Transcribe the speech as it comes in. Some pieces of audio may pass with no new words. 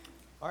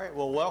All right,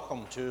 well,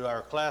 welcome to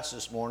our class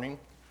this morning.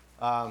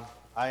 I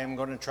am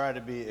going to try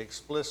to be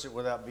explicit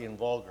without being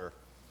vulgar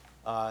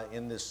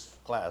in this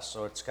class,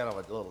 so it's kind of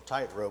a little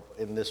tightrope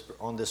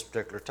on this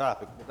particular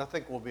topic, but I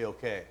think we'll be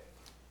okay.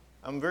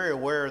 I'm very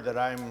aware that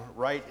I'm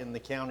right in the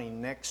county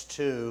next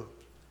to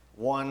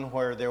one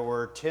where there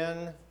were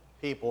 10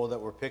 people that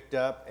were picked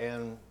up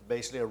and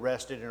basically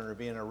arrested and are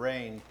being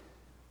arraigned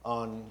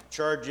on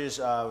charges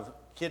of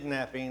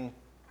kidnapping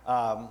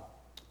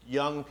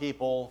young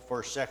people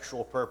for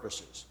sexual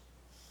purposes.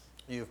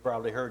 You've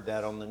probably heard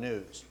that on the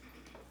news.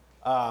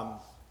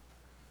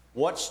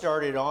 What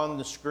started on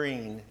the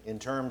screen in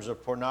terms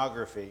of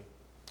pornography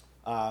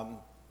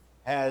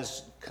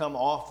has come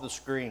off the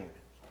screen.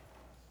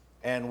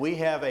 And we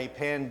have a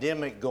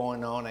pandemic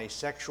going on, a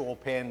sexual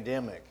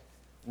pandemic,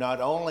 not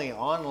only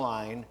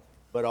online,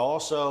 but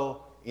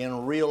also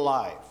in real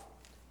life,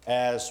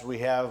 as we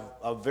have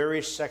a very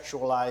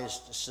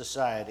sexualized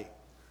society.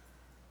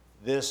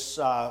 This,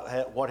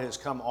 what has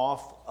come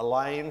off a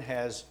line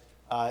has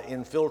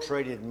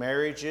infiltrated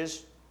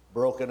marriages,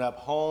 broken up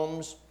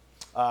homes,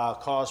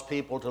 caused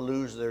people to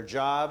lose their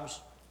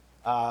jobs,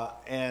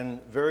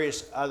 and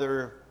various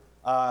other,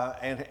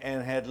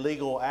 and had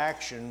legal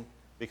action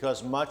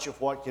because much of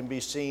what can be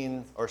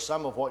seen, or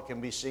some of what can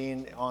be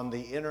seen on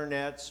the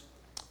internets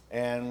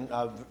and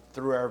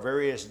through our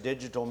various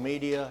digital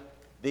media,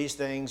 these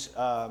things,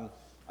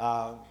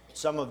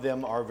 some of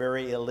them are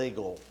very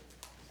illegal.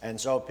 And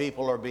so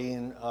people are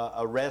being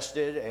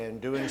arrested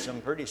and doing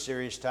some pretty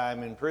serious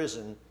time in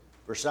prison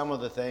for some of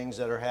the things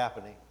that are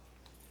happening.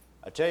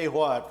 I tell you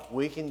what,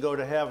 we can go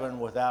to heaven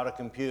without a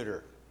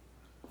computer.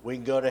 We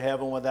can go to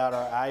heaven without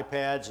our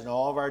iPads and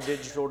all of our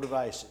digital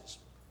devices.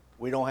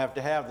 We don't have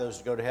to have those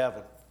to go to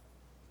heaven.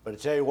 But I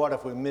tell you what,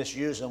 if we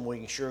misuse them, we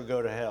can sure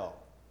go to hell.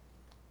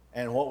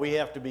 And what we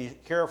have to be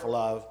careful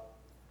of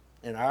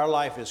in our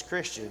life as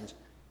Christians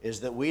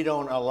is that we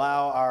don't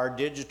allow our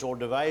digital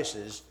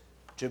devices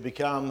to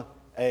become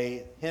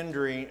a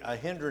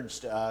hindrance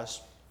to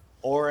us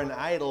or an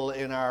idol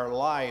in our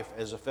life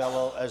as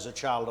a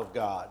child of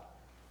God.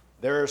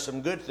 There are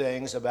some good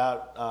things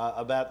about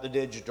the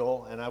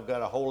digital, and I've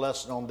got a whole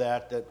lesson on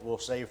that we'll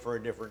save for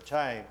a different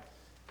time.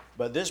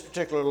 But this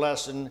particular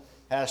lesson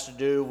has to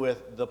do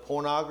with the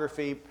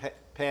pornography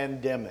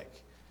pandemic.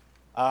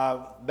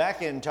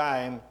 Back in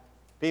time,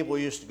 people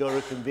used to go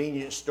to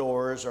convenience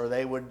stores, or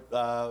they would,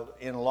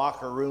 in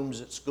locker rooms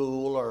at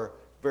school or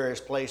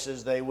various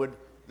places, they would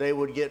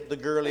get the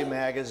girly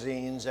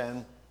magazines,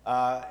 and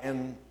that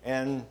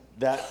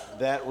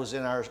was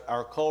in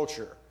our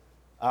culture.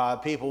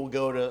 People would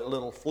go to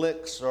little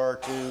flicks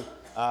or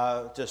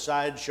to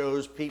side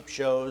shows, peep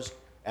shows,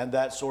 and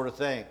that sort of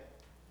thing.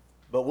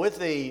 But with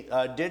the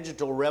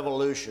digital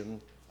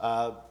revolution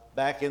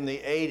back in the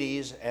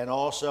 80s, and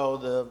also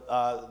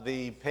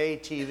the pay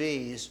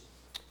TVs,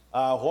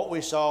 what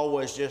we saw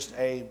was just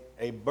a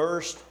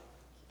burst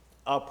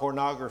of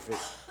pornography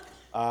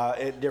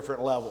at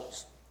different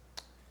levels.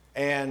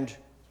 And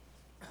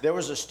there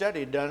was a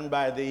study done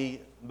by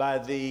the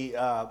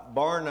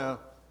Barna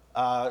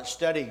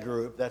study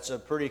group. That's a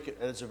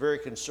very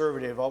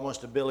conservative,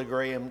 almost a Billy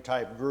Graham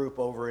type group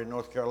over in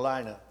North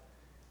Carolina.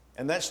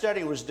 And that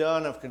study was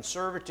done of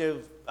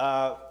conservative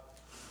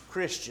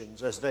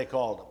Christians, as they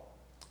called them.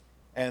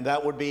 And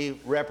that would be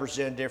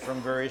representative from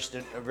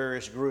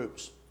various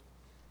groups.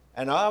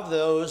 And of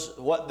those,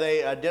 what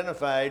they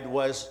identified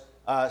was,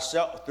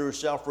 through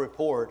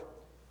self-report,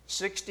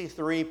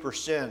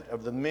 63%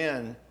 of the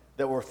men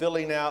that were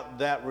filling out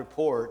that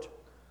report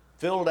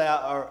filled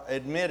out or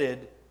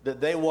admitted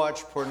that they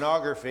watch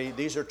pornography.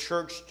 These are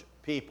churched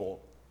people,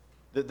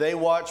 that they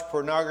watch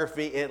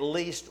pornography at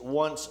least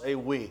once a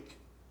week.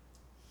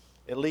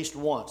 At least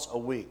once a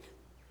week,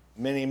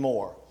 many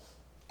more.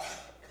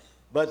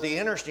 But the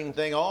interesting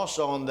thing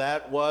also on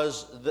that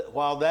was that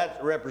while that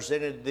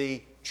represented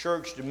the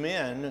churched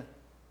men,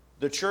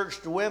 the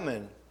churched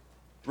women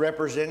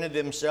represented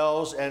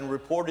themselves and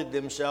reported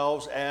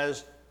themselves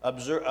as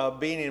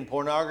being in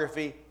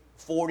pornography.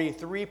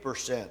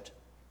 43%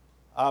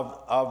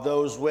 of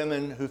those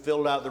women who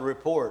filled out the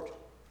report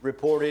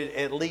reported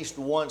at least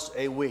once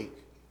a week.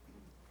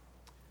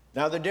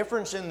 Now, the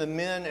difference in the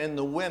men and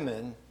the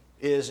women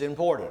is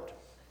important,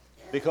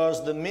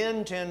 because the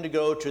men tend to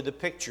go to the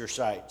picture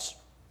sites,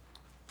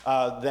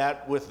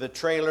 that with the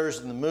trailers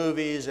and the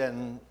movies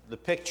and the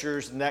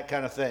pictures and that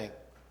kind of thing.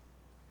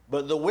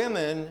 But the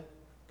women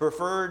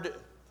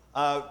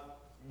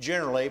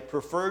generally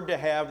preferred to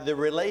have the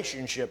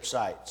relationship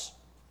sites,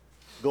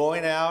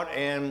 going out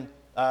and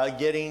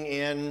getting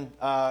in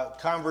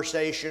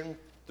conversation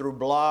through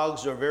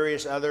blogs or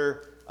various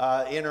other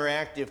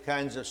interactive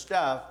kinds of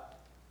stuff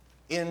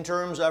in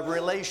terms of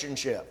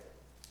relationship.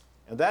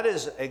 And that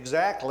is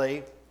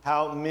exactly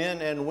how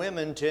men and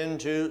women tend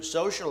to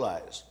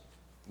socialize.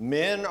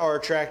 Men are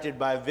attracted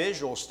by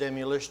visual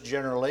stimulus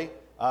generally,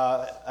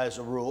 as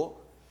a rule,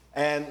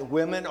 and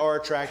women are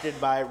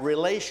attracted by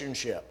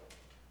relationship.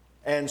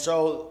 And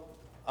so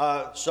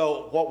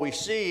what we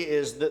see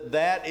is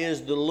that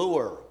is the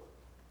lure.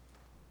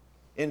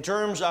 In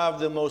terms of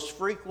the most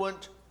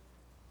frequent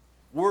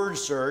word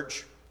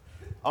search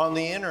on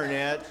the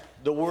internet,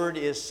 the word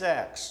is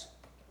sex.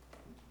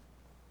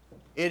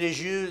 It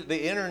is used,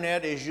 the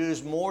internet is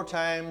used more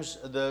times,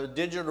 the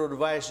digital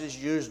device is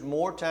used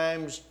more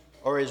times,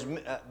 or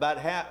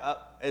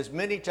as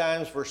many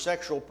times for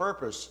sexual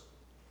purpose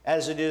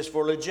as it is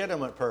for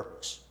legitimate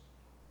purpose.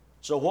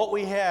 So what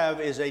we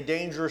have is a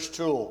dangerous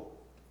tool.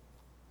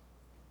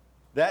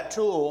 That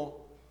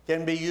tool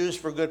can be used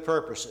for good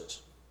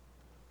purposes.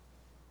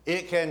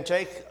 It can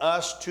take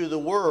us to the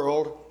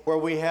world where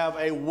we have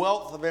a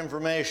wealth of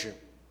information,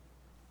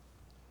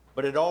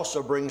 but it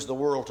also brings the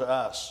world to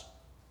us.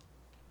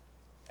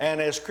 And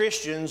as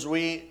Christians,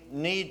 we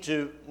need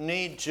to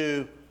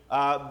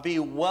be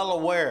well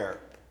aware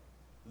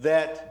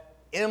that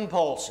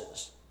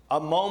impulses, a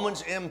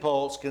moment's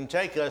impulse, can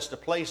take us to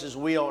places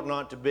we ought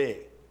not to be.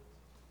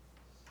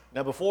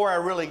 Now, before I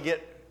really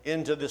get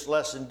into this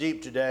lesson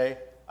deep today,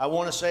 I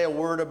want to say a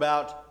word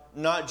about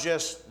not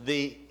just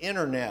the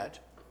internet,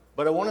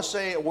 but I want to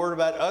say a word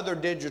about other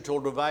digital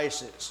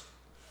devices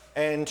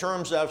in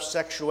terms of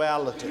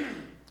sexuality.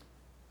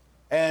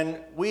 And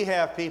we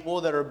have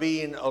people that are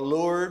being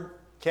allured,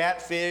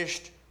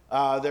 catfished,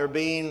 they're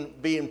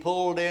being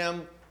pulled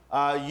in.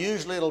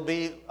 Usually it'll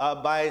be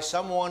by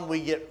someone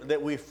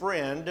that we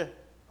friend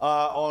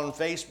on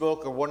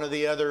Facebook or one of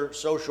the other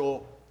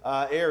social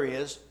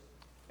areas.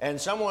 And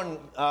someone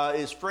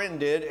is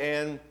friended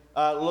and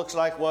looks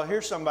like, well,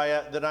 here's somebody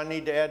that I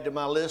need to add to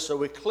my list. So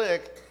we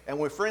click and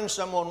we friend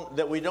someone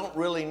that we don't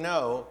really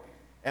know.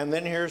 And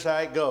then here's how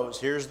it goes.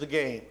 Here's the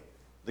game.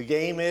 The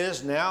game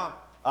is now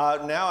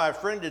I've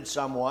friended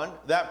someone.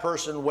 That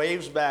person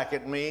waves back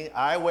at me.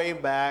 I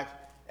wave back.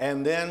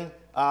 And then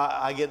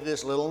I get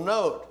this little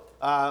note.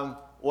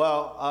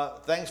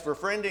 Thanks for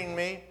friending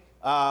me.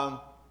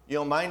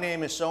 My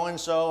name is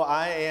so-and-so.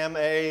 I am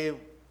a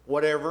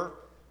whatever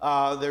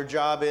their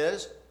job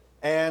is.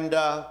 And,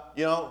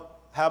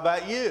 how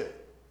about you?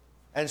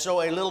 And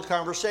so a little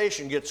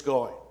conversation gets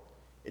going.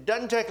 It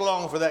doesn't take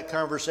long for that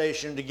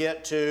conversation to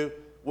get to,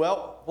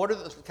 well, what are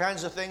the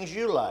kinds of things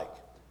you like?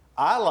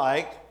 I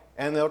like,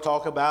 and they'll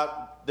talk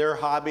about their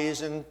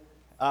hobbies and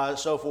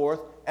so forth.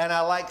 And I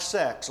like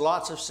sex,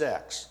 lots of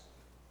sex.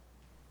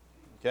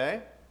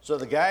 Okay? So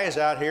the guy is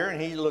out here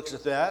and he looks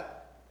at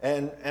that.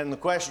 And the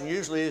question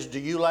usually is, do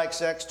you like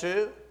sex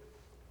too?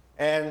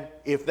 And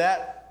if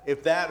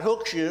that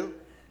hooks you,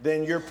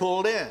 then you're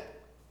pulled in.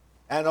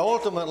 And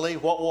ultimately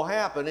what will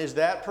happen is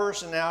that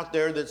person out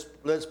there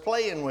that's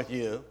playing with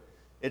you,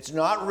 it's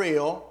not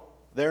real.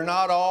 You're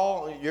not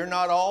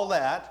all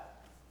that.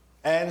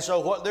 And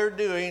so what they're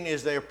doing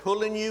is they're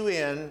pulling you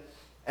in,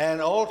 and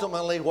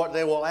ultimately what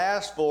they will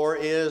ask for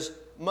is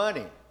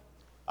money.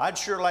 I'd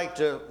sure like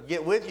to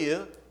get with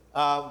you,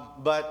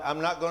 but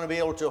I'm not going to be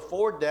able to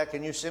afford that.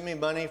 Can you send me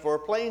money for a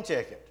plane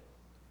ticket?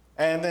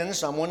 And then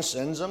someone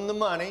sends them the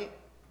money,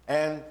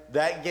 and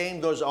that game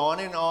goes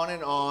on and on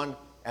and on,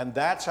 and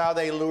that's how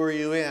they lure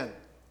you in.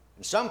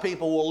 And some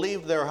people will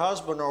leave their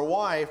husband or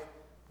wife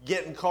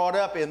getting caught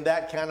up in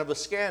that kind of a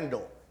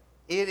scandal.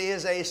 It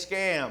is a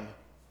scam.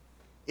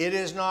 It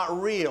is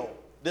not real.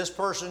 This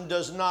person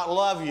does not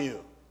love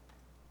you.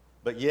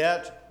 But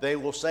yet, they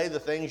will say the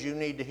things you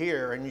need to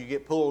hear, and you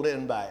get pulled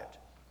in by it.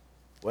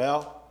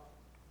 Well,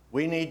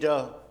 we need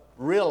to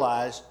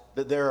realize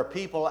that there are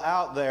people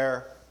out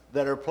there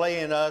that are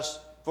playing us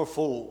for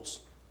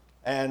fools.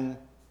 And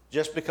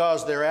just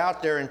because they're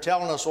out there and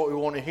telling us what we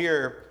want to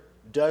hear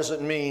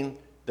doesn't mean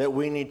that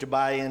we need to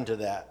buy into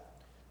that.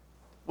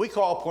 We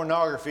call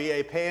pornography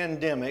a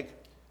pandemic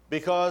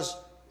because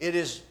it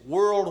is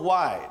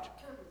worldwide,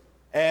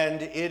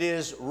 and it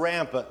is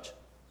rampant,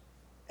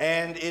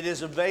 and it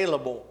is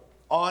available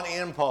on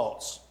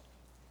impulse.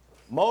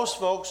 Most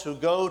folks who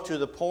go to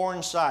the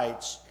porn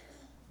sites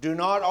do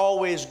not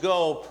always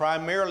go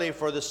primarily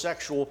for the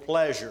sexual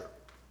pleasure.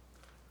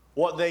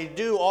 What they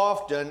do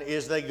often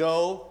is they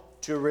go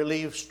to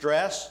relieve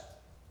stress.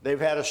 They've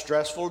had a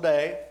stressful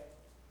day.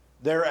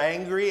 They're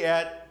angry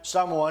at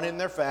someone in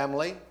their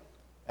family.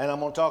 And I'm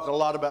going to talk a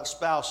lot about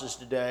spouses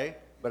today,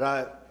 but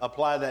I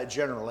apply that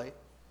generally.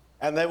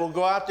 And they will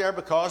go out there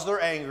because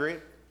they're angry,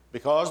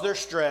 because they're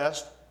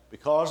stressed,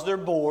 because they're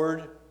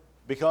bored,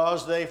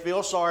 because they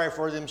feel sorry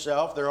for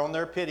themselves. They're on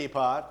their pity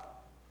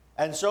pot.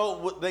 And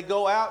so they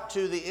go out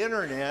to the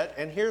internet,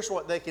 and here's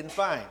what they can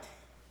find.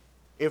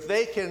 If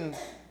they can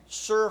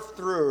surf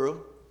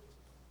through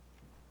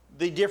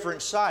the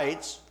different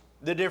sites,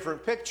 the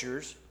different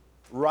pictures,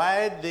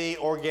 ride the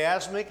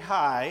orgasmic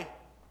high,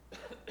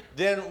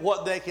 then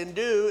what they can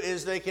do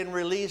is they can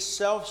release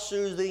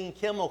self-soothing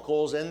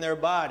chemicals in their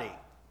body.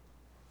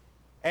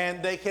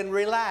 And they can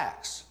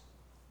relax.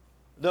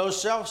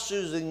 Those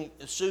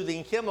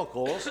self-soothing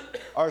chemicals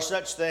are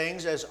such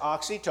things as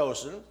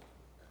oxytocin,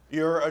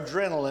 your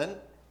adrenaline,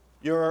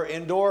 your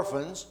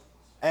endorphins,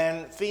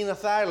 and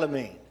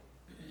phenethylamine.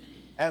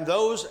 And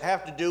those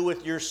have to do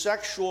with your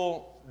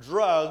sexual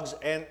drugs,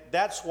 and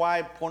that's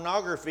why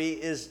pornography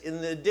is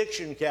in the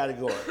addiction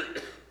category,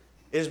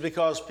 is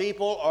because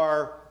people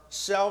are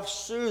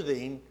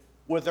self-soothing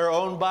with their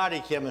own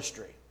body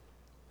chemistry.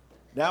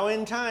 Now,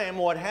 in time,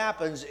 what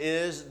happens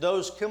is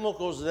those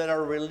chemicals that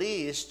are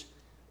released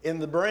in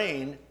the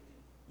brain,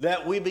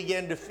 that we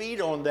begin to feed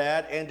on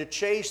that and to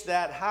chase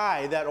that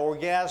high, that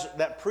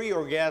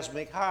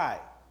pre-orgasmic high.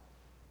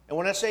 And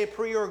when I say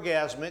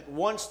pre-orgasmic,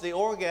 once the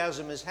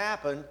orgasm has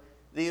happened,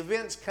 the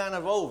event's kind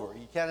of over.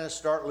 You kind of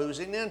start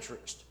losing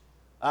interest.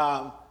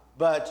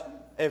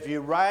 But if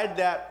you ride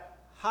that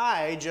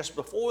high just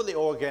before the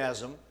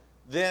orgasm,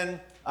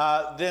 then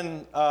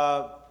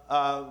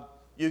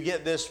you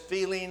get this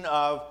feeling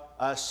of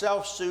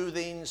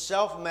self-soothing,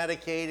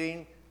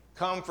 self-medicating,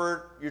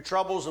 comfort. Your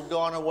troubles have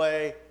gone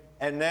away,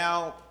 and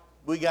now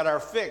we got our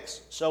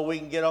fix so we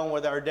can get on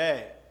with our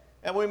day.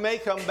 And we may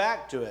come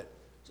back to it.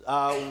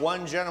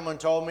 One gentleman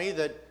told me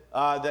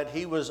that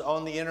he was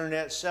on the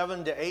internet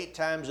 7 to 8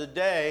 times a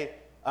day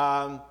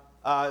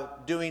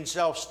doing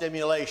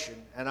self-stimulation.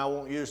 And I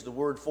won't use the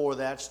word for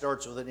that.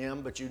 Starts with an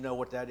M, but you know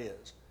what that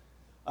is.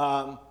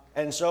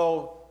 And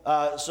so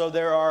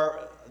there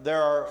are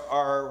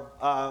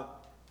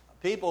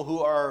people who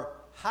are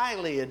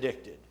highly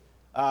addicted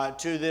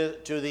to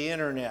the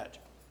internet.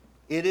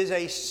 It is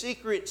a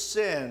secret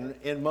sin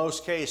in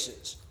most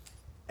cases.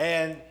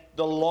 And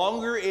the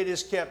longer it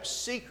is kept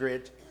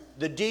secret,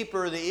 the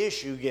deeper the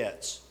issue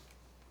gets.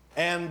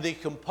 And the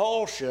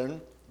compulsion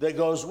that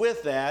goes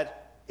with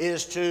that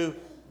is to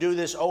do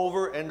this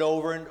over and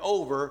over and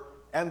over.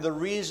 And the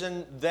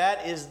reason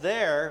that is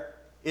there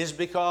is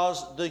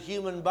because the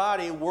human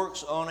body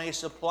works on a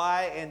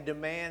supply and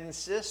demand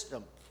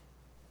system.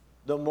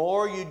 The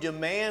more you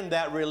demand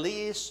that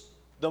release,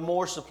 the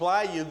more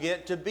supply you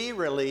get to be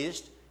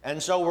released.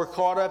 And so we're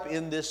caught up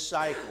in this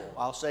cycle.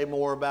 I'll say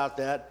more about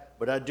that,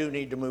 but I do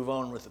need to move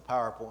on with the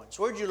PowerPoint.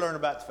 So where did you learn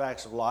about the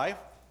facts of life?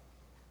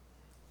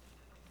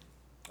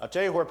 I'll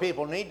tell you where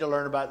people need to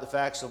learn about the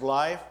facts of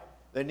life.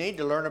 They need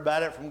to learn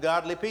about it from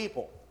godly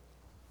people.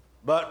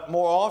 But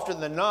more often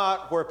than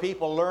not, where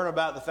people learn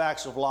about the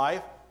facts of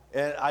life,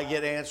 and I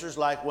get answers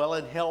like, well,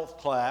 in health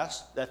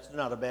class. That's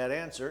not a bad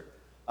answer.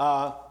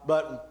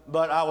 But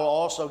I will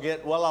also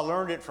get, well, I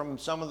learned it from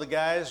some of the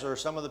guys or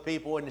some of the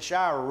people in the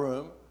shower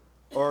room,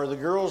 or the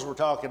girls were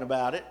talking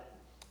about it,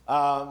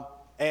 or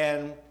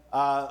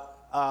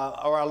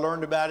I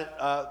learned about it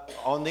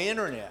on the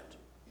internet,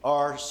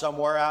 or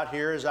somewhere out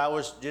here as I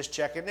was just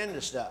checking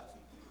into stuff.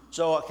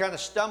 So I kind of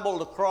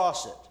stumbled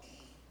across it.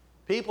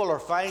 People are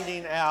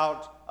finding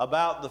out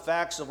about the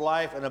facts of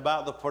life and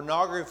about the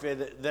pornography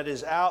that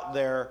is out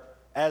there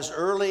as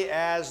early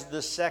as the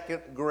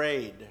 2nd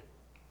grade.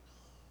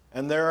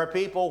 And there are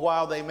people,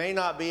 while they may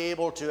not be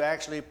able to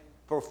actually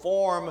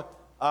perform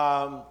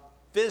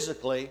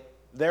physically,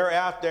 they're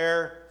out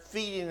there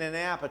feeding an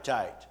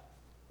appetite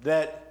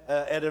that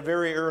at a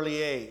very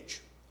early age.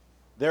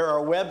 There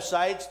are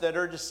websites that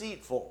are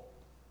deceitful.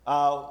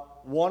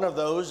 One of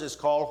those is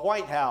called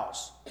White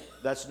House.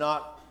 That's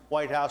not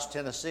White House,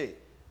 Tennessee,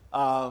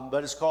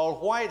 but it's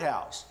called White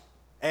House.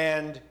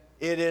 And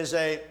it is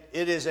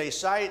a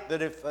site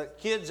that if a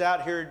kid's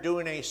out here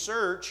doing a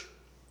search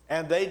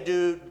and they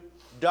do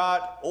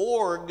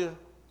 .org,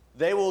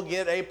 they will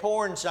get a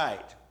porn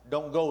site.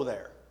 Don't go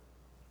there.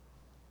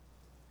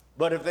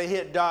 But if they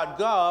hit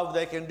 .gov,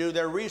 they can do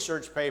their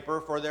research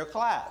paper for their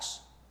class.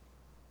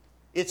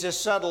 It's as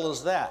subtle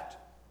as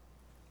that.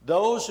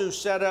 Those who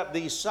set up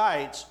these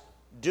sites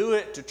do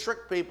it to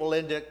trick people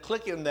into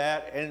clicking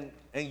that and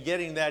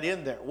getting that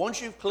in there.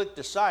 Once you've clicked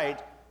a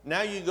site,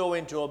 now you go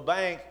into a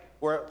bank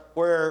where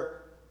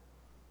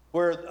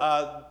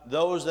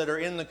those that are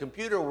in the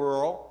computer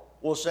world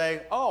will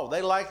say, oh,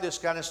 they like this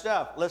kind of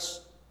stuff.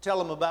 Let's tell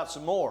them about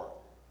some more.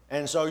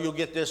 And so you'll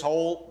get this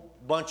whole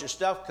bunch of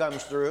stuff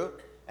comes through.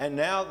 And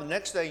now the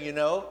next thing you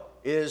know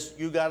is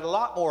you got a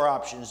lot more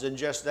options than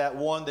just that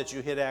one that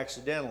you hit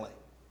accidentally.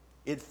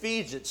 It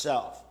feeds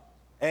itself.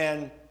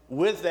 And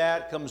with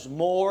that comes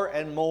more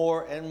and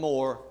more and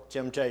more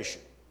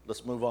temptation.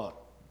 Let's move on.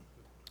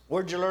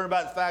 Where did you learn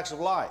about the facts of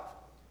life?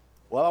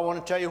 Well, I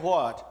want to tell you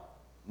what.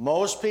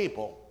 Most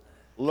people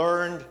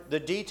learned the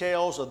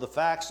details of the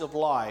facts of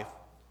life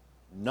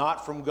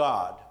not from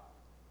God,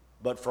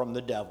 but from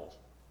the devil.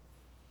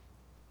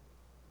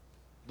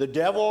 The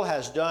devil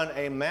has done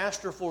a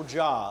masterful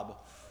job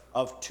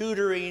of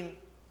tutoring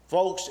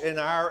folks in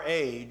our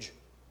age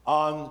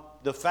on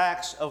the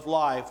facts of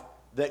life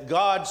that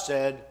God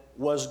said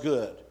was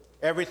good.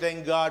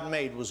 Everything God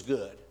made was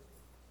good.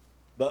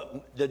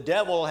 But the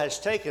devil has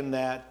taken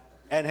that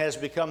and has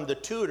become the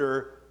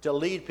tutor to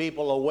lead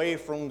people away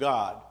from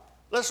God.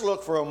 Let's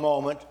look for a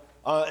moment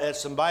at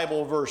some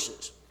Bible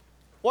verses.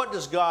 What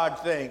does God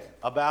think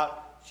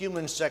about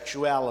human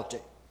sexuality?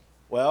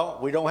 Well,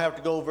 we don't have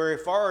to go very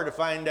far to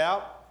find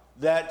out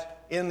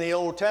that in the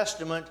Old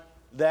Testament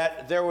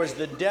that there was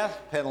the death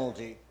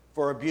penalty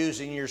for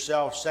abusing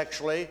yourself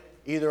sexually,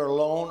 either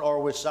alone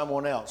or with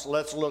someone else.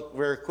 Let's look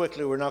very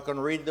quickly. We're not going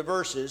to read the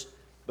verses,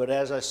 but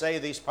as I say,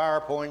 these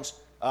PowerPoints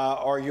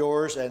are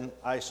yours, and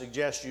I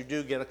suggest you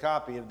do get a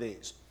copy of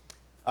these.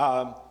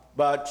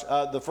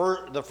 But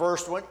the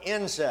first one,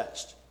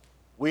 incest.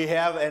 We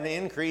have an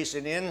increase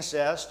in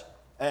incest,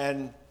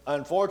 and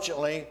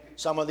unfortunately,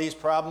 some of these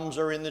problems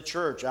are in the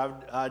church.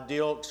 I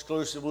deal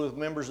exclusively with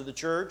members of the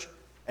church,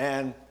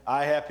 and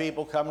I have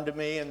people come to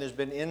me and there's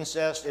been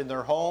incest in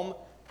their home,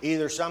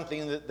 either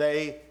something that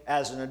they,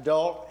 as an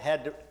adult,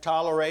 had to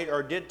tolerate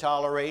or did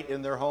tolerate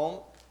in their home,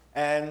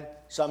 and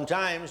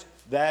sometimes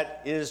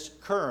that is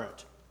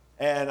current.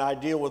 And I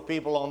deal with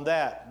people on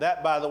that.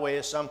 That, by the way,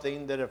 is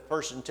something that if a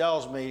person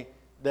tells me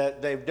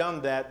that they've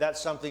done that,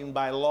 that's something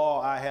by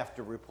law I have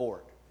to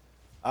report.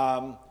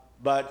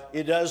 But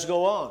it does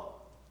go on.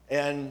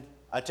 And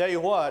I tell you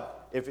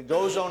what, if it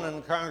goes on in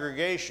the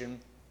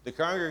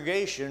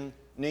congregation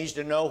needs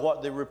to know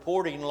what the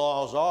reporting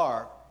laws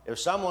are. If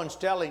someone's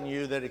telling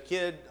you that a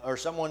kid or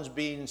someone's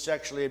being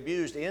sexually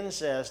abused,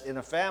 incest in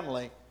a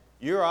family,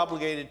 you're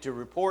obligated to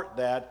report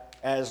that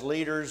as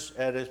leaders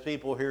and as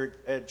people here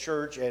at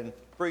church and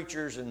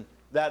preachers and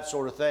that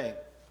sort of thing.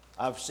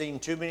 I've seen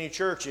too many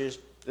churches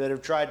that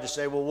have tried to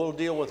say, well, we'll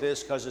deal with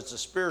this because it's a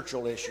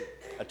spiritual issue.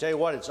 I tell you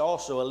what, it's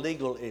also a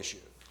legal issue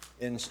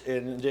in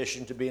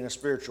addition to being a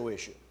spiritual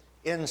issue.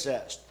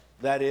 Incest,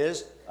 that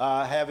is,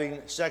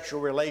 having sexual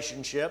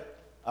relationship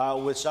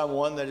with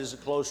someone that is a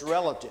close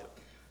relative.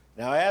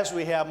 Now, as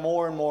we have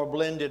more and more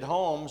blended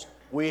homes,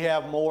 we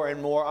have more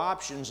and more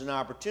options and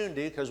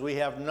opportunity because we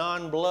have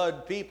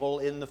non-blood people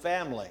in the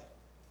family.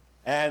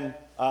 And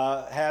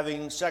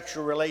having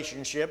sexual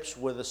relationships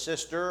with a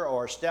sister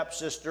or a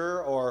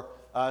stepsister or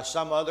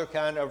some other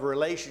kind of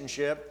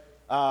relationship,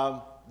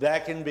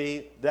 that can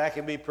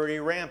be pretty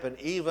rampant.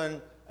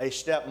 Even a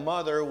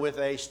stepmother with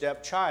a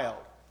stepchild,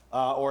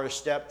 or a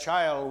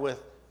stepchild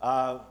with,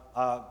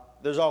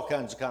 there's all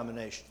kinds of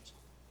combinations.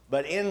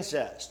 But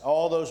incest,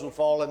 all those will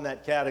fall in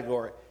that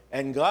category.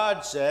 And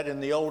God said in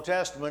the Old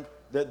Testament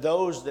that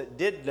those that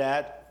did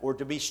that were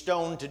to be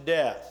stoned to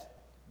death.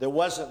 There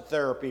wasn't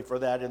therapy for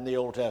that in the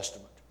Old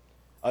Testament.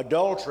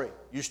 Adultery,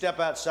 you step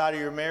outside of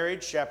your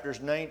marriage, chapters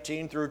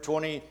 19 through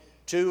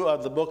 22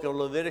 of the book of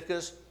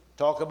Leviticus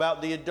talk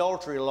about the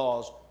adultery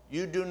laws.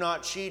 You do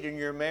not cheat in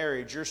your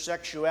marriage. Your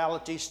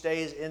sexuality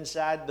stays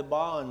inside the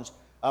bonds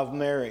of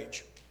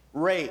marriage.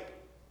 Rape,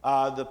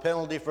 the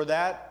penalty for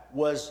that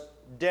was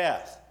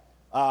death.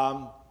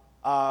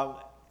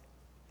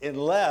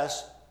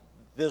 Unless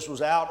this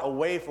was out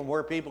away from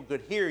where people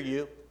could hear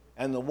you,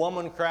 and the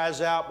woman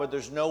cries out, but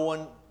there's no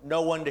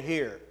one to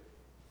hear.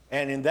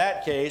 And in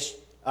that case,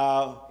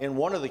 in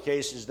one of the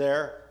cases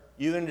there,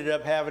 you ended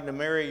up having to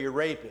marry your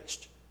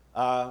rapist.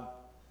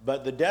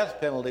 But the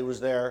death penalty was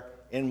there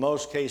in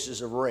most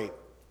cases of rape.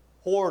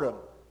 Whoredom,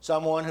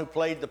 someone who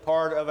played the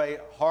part of a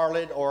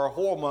harlot or a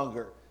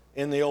whoremonger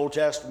in the Old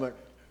Testament,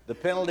 the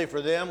penalty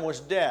for them was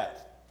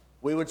death.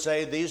 We would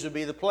say these would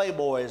be the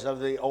playboys of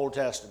the Old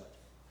Testament.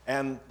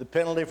 And the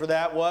penalty for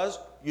that was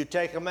you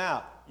take them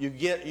out.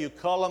 You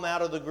cull them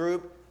out of the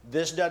group.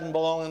 This doesn't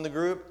belong in the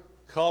group.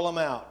 Cull them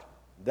out.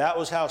 That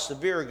was how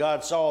severe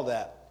God saw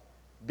that.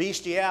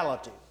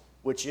 Bestiality,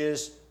 which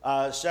is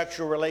a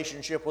sexual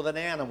relationship with an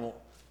animal.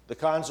 The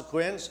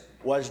consequence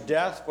was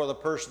death for the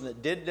person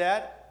that did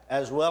that,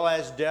 as well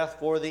as death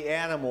for the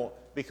animal,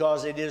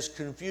 because it is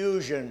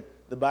confusion,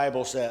 the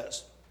Bible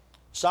says.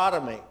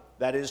 Sodomy,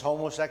 that is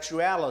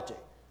homosexuality,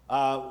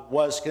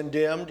 was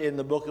condemned in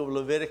the book of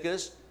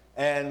Leviticus,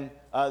 and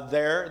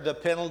there the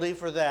penalty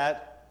for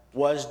that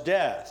was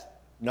death.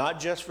 Not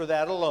just for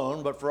that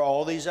alone, but for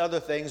all these other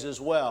things as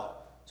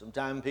well.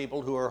 Sometimes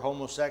people who are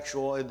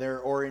homosexual in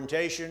their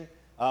orientation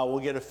will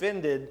get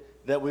offended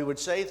that we would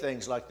say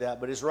things like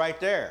that, but it's right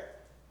there.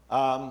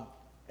 And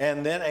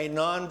then a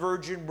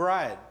non-virgin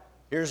bride.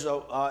 Here's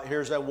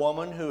a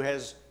woman who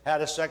has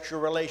had a sexual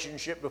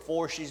relationship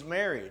before she's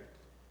married.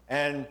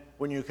 And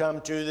when you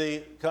come to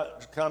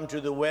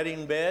the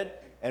wedding bed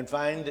and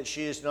find that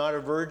she is not a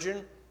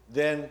virgin,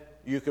 then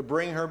you could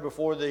bring her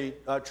before the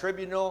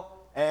tribunal,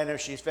 and if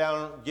she's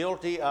found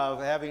guilty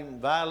of having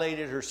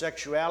violated her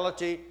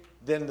sexuality,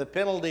 then the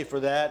penalty for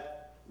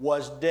that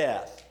was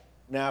death.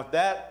 Now, if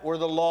that were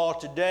the law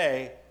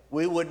today,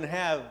 we wouldn't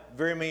have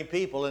very many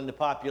people in the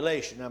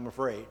population, I'm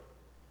afraid.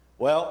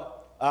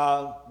 Well,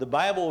 the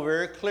Bible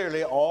very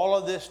clearly, all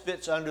of this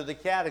fits under the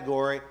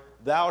category,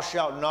 thou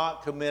shalt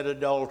not commit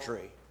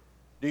adultery.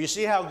 Do you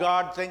see how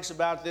God thinks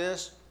about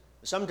this?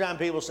 Sometimes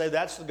people say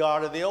that's the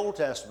God of the Old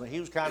Testament. He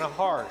was kind of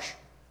harsh.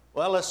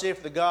 Well, let's see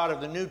if the God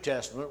of the New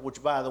Testament,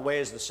 which by the way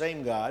is the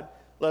same God,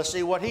 let's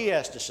see what he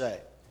has to say.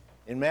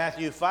 In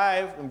Matthew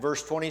 5, in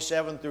verse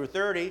 27 through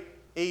 30,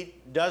 he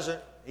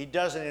doesn't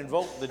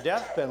invoke the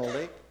death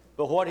penalty,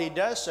 but what he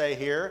does say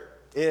here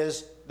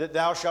is that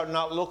thou shalt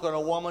not look on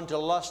a woman to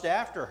lust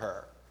after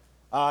her.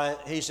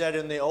 He said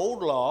in the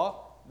old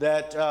law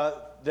that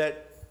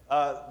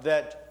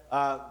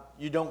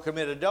you don't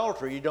commit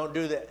adultery, you don't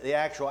do the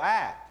actual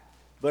act.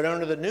 But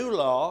under the new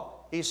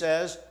law, he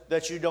says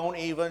that you don't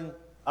even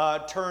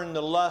turn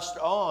the lust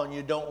on.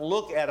 You don't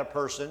look at a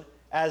person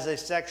as a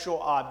sexual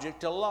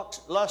object to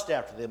lust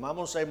after them. I'm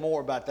going to say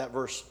more about that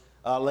verse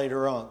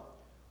later on.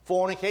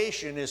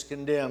 Fornication is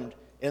condemned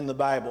in the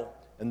Bible.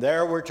 And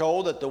there we're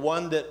told that the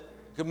one that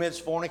commits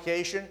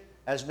fornication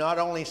has not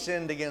only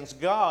sinned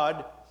against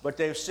God, but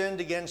they've sinned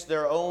against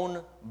their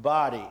own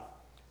body.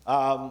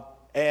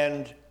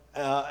 And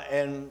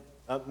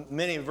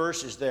many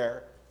verses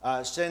there,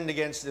 sinned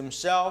against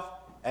themselves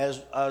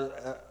as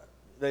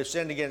they've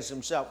sinned against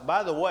themselves.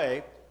 By the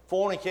way,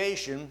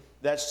 fornication,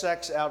 that's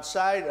sex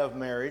outside of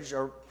marriage,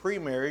 or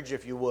pre-marriage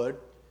if you would,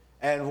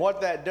 and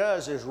what that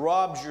does is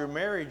robs your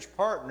marriage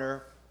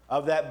partner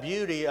of that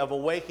beauty of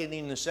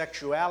awakening the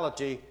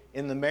sexuality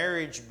in the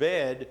marriage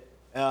bed.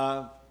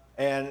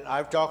 And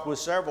I've talked with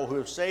several who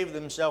have saved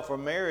themselves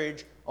from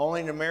marriage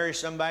only to marry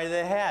somebody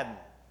they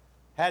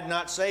had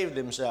not saved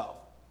themselves.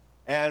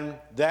 And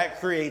that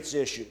creates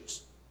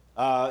issues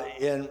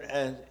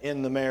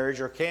in the marriage,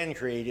 or can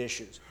create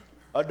issues.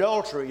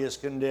 Adultery is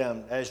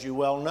condemned, as you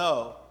well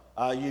know.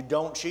 You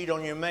don't cheat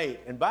on your mate.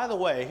 And by the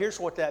way, here's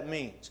what that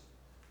means.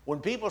 When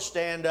people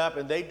stand up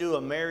and they do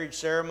a marriage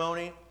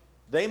ceremony,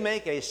 they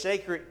make a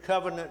sacred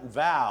covenant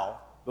vow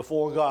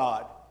before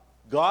God.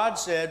 God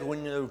said,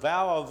 when you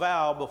vow a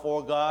vow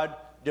before God,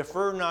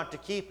 defer not to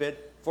keep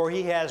it, for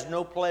he has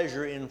no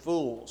pleasure in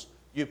fools.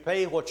 You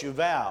pay what you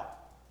vow.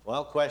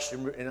 Well,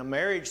 question in a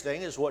marriage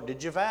thing is, what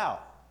did you vow?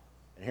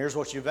 And here's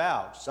what you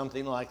vowed,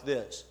 something like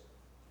this.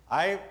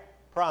 I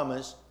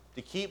promise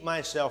to keep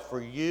myself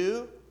for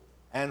you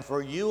and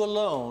for you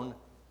alone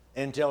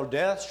until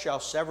death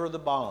shall sever the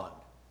bond.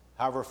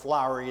 However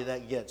flowery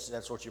that gets,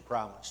 that's what you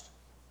promised.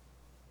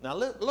 Now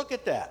look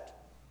at that.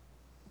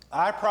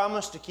 I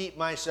promise to keep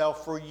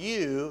myself for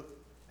you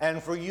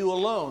and for you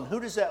alone.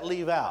 Who does that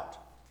leave out?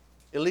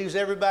 It leaves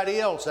everybody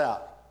else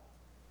out.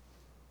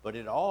 But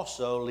it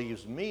also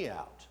leaves me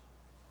out,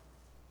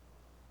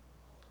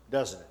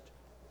 doesn't it?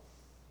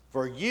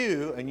 For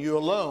you and you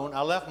alone,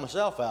 I left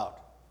myself out.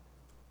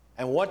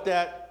 And what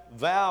that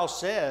vow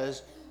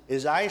says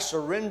is, I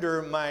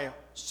surrender my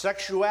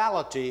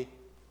sexuality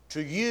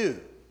to you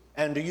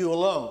and to you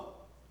alone.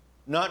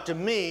 Not to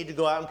me to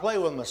go out and play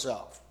with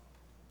myself.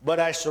 But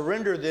I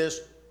surrender this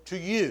to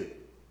you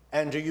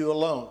and to you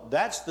alone.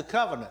 That's the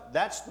covenant.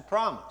 That's the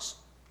promise.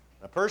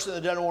 A person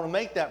that doesn't want to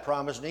make that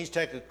promise needs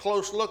to take a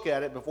close look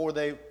at it before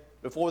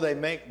they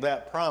make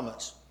that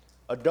promise.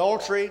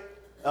 Adultery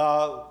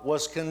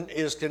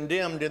is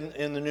condemned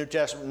in the New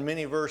Testament in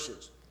many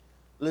verses.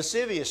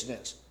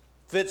 Lasciviousness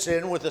fits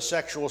in with the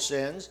sexual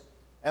sins,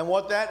 and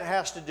what that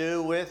has to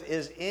do with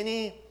is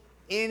any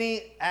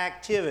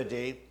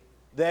activity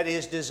that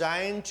is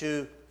designed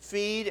to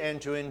feed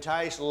and to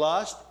entice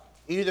lust,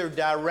 either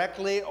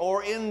directly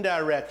or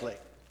indirectly.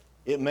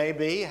 It may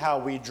be how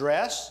we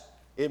dress.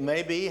 It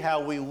may be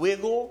how we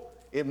wiggle.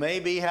 It may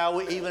be how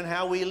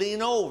we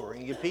lean over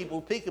and give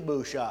people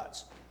peekaboo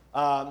shots.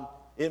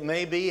 It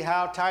may be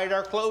how tight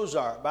our clothes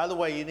are. By the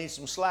way, you need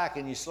some slack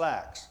in your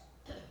slacks.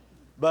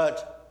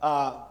 But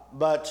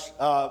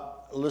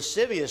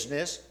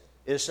lasciviousness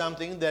is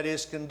something that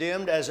is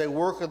condemned as a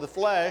work of the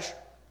flesh.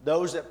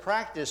 Those that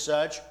practice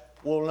such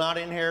will not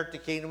inherit the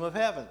kingdom of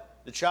heaven.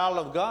 The child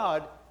of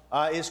God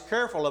is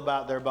careful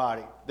about their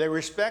body. They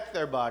respect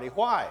their body.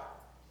 Why?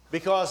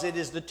 Because it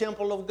is the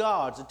temple of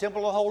God. It's the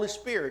temple of the Holy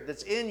Spirit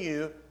that's in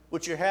you,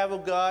 which you have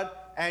of God,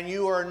 and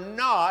you are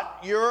not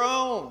your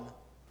own.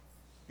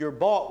 You're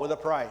bought with a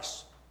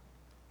price.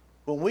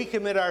 When we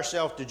commit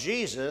ourselves to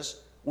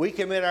Jesus, we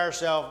commit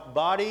ourselves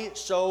body,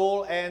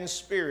 soul, and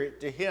spirit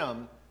to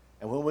Him.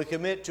 And when we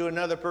commit to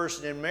another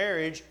person in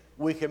marriage,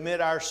 we commit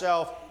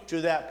ourselves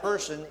to that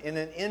person in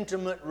an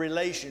intimate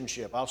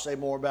relationship. I'll say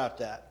more about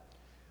that.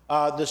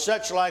 The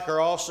such like are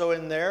also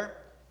in there.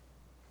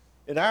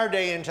 In our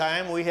day and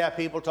time, we have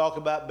people talk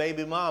about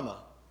baby mama,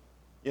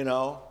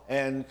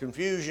 and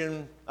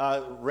confusion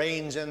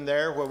reigns in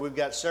there where we've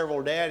got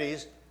several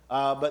daddies,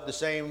 but the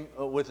same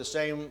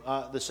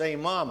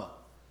mama.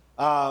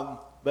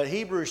 But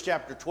Hebrews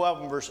chapter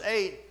 12 and verse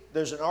 8,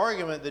 there's an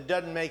argument that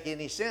doesn't make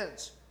any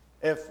sense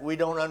if we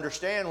don't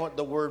understand what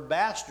the word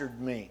bastard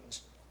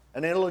means.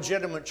 An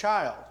illegitimate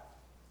child.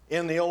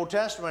 In the Old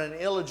Testament, an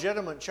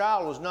illegitimate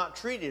child was not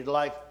treated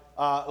like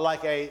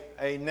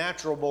a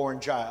natural-born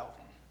child.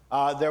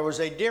 There was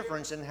a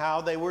difference in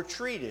how they were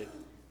treated.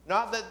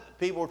 Not that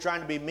people were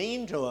trying to be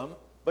mean to them,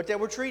 but they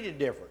were treated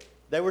different.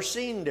 They were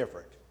seen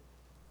different.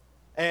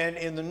 And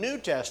in the New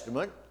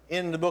Testament,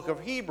 in the book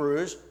of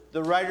Hebrews,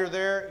 the writer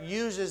there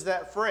uses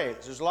that phrase.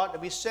 There's a lot to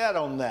be said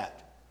on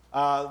that.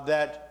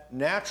 That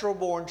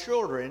natural-born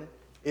children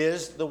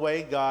is the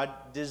way God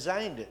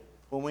designed it.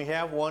 When we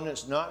have one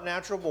that's not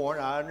natural-born,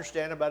 I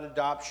understand about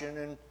adoption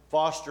and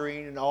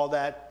fostering and all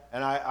that,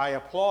 and I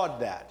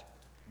applaud that.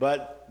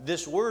 But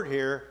this word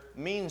here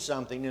means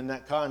something in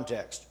that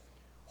context.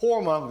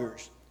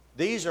 Whoremongers.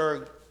 These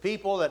are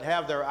people that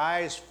have their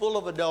eyes full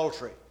of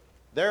adultery.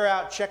 They're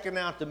out checking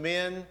out the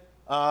men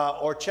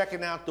or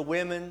checking out the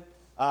women.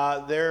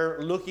 They're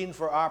looking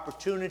for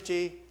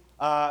opportunity.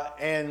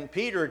 And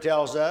Peter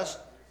tells us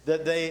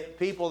that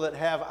people that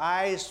have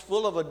eyes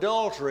full of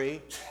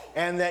adultery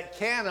and that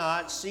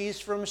cannot cease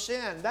from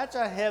sin. That's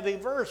a heavy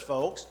verse,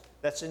 folks.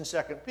 That's in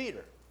 2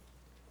 Peter.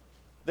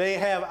 They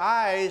have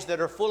eyes that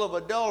are full of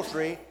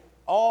adultery.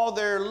 All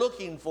they're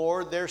looking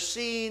for, they're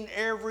seeing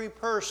every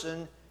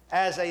person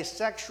as a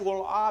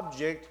sexual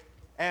object,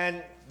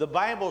 And the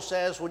Bible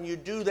says when you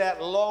do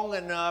that long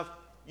enough,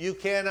 you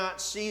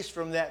cannot cease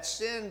from that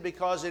sin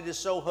because it is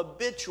so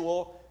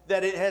habitual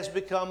that it has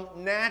become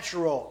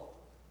natural.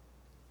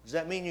 Does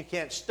that mean you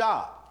can't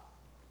stop?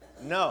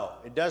 No,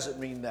 it doesn't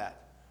mean that.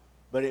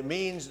 But it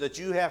means that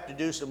you have to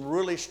do some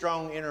really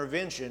strong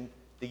intervention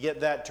to get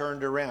that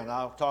turned around.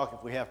 I'll talk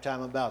if we have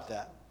time about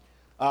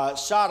that.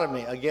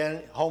 Sodomy,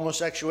 again,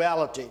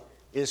 homosexuality,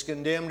 is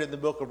condemned in the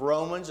book of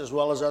Romans as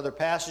well as other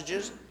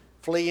passages.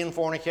 Fleeing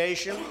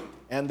fornication,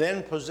 and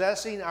then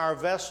possessing our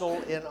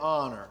vessel in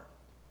honor.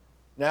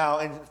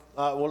 Now,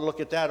 we'll look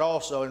at that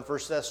also in 1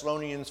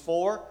 Thessalonians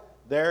 4.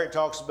 There it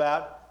talks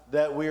about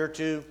that we are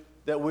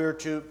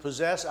to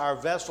possess our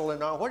vessel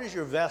in honor. What is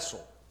your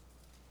vessel?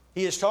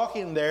 He is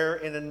talking there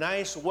in a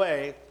nice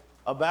way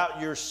about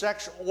your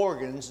sexual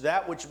organs,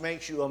 that which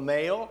makes you a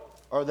male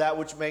or that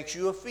which makes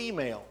you a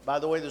female. By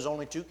the way, there's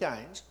only two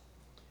kinds.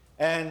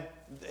 And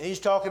he's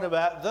talking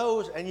about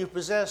those, and you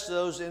possess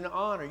those in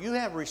honor. You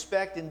have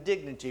respect and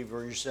dignity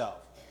for yourself.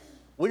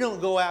 We don't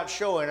go out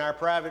showing our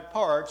private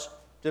parts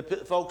to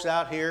folks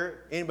out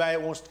here, anybody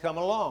that wants to come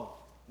along.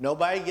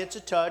 Nobody gets a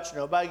touch,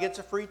 nobody gets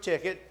a free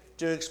ticket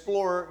to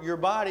explore your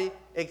body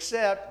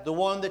except the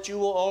one that you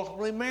will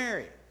ultimately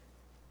marry.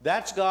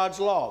 That's God's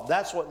law.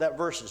 That's what that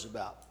verse is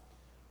about.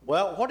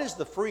 Well, what is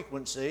the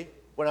frequency?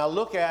 When I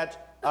look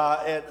at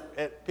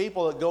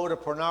people that go to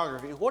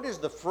pornography, what is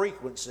the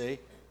frequency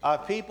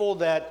people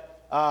that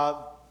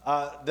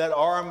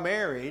are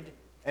married?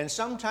 And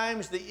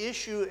sometimes the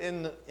issue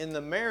in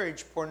the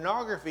marriage,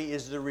 pornography,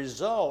 is the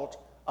result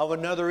of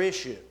another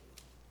issue.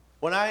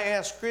 When I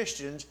ask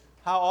Christians,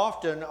 how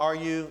often are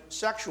you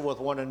sexual with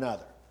one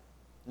another?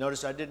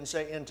 Notice I didn't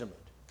say intimate.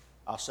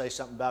 I'll say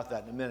something about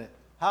that in a minute.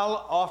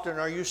 How often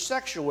are you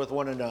sexual with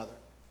one another?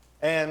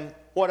 And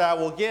what I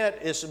will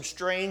get is some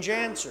strange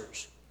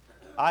answers.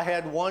 I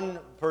had one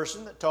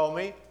person that told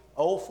me,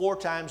 4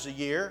 times a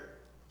year.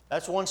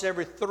 That's once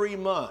every 3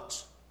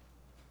 months.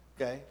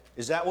 Okay?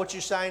 Is that what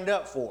you signed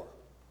up for?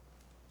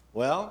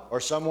 Well,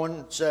 or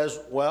someone says,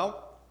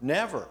 well,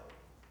 never.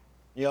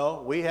 You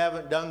know, we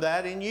haven't done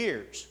that in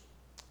years.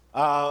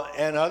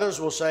 And others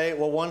will say,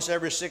 well, once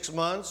every 6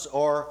 months.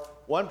 Or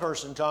one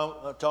person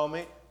told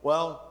me,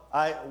 well,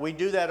 we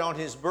do that on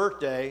his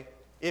birthday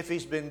if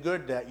he's been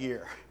good that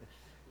year.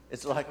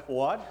 It's like,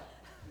 what?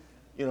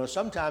 You know,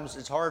 sometimes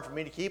it's hard for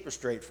me to keep a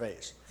straight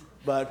face.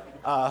 But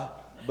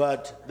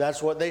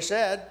that's what they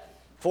said.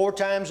 4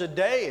 times a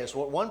day is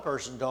what one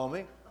person told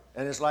me.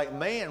 And it's like,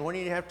 man, when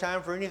do you have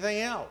time for anything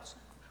else?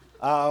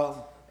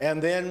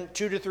 And then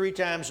 2 to 3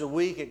 times a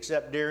week,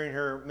 except during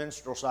her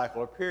menstrual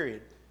cycle or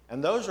period.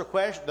 And those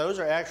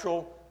are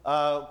actual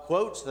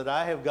quotes that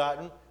I have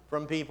gotten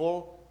from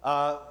people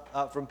out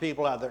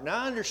there. Now,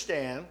 I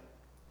understand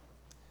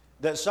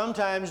that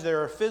sometimes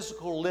there are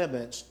physical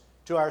limits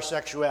to our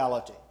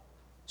sexuality.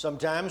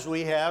 Sometimes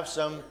we have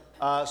some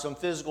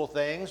physical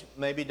things.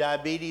 Maybe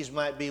diabetes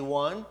might be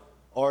one,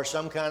 or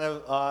some kind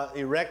of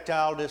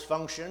erectile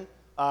dysfunction,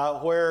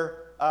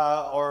 or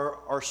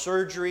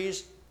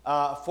surgeries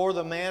for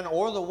the man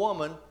or the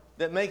woman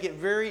that make it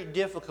very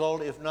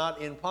difficult, if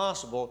not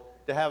impossible,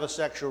 to have a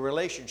sexual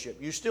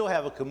relationship. You still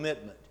have a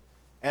commitment,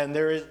 and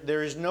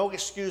there is no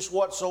excuse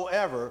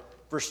whatsoever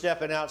for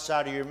stepping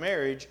outside of your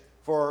marriage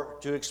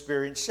to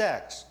experience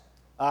sex.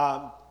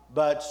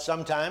 But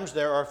sometimes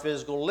there are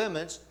physical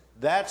limits.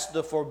 That's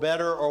the for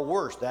better or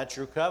worse. That's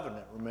your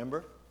covenant,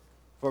 remember?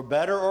 For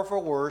better or for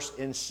worse,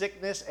 in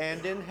sickness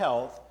and in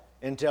health,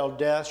 until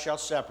death shall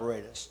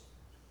separate us.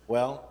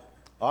 Well,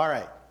 all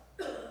right.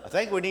 I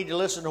think we need to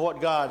listen to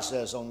what God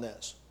says on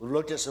this. We've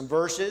looked at some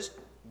verses.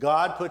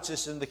 God puts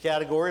us in the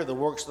category of the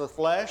works of the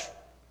flesh.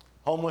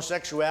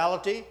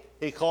 Homosexuality,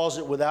 he calls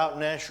it without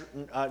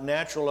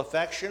natural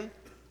affection.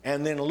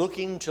 And then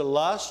looking to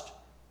lust.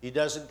 He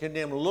doesn't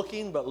condemn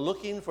looking, but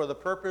looking for the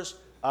purpose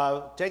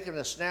of taking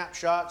a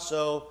snapshot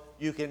so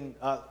you can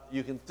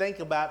think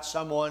about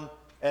someone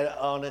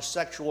on a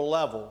sexual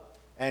level.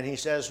 And he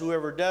says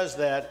whoever does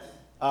that,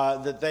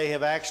 that they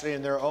have actually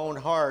in their own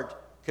heart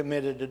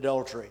committed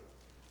adultery.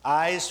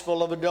 Eyes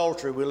full of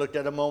adultery, we looked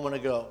at a moment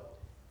ago.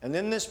 And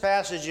then this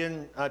passage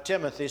in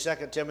Timothy,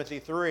 2 Timothy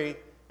 3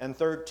 and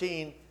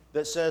 13,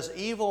 that says,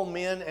 evil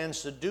men and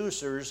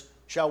seducers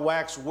shall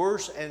wax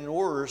worse and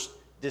worse,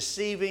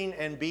 deceiving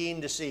and being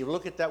deceived.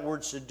 Look at that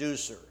word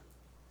seducer.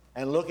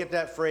 And look at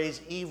that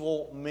phrase,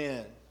 evil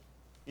men.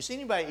 You see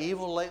anybody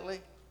evil lately?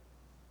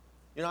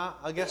 You know,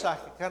 I guess I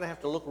kind of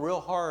have to look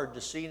real hard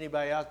to see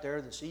anybody out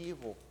there that's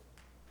evil.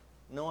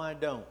 No, I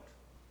don't.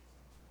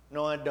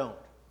 No, I don't.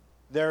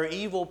 There are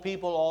evil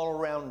people all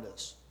around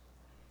us.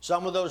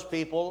 Some of those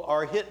people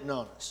are hitting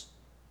on us.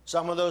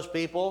 Some of those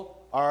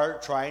people are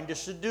trying to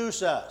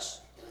seduce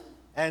us.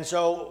 And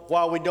so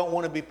while we don't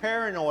want to be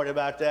paranoid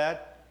about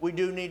that, we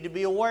do need to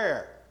be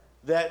aware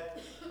that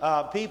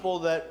people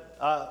that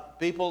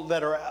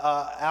are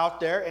out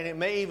there, and it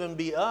may even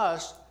be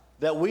us,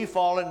 that we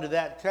fall into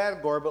that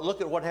category. But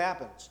look at what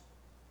happens.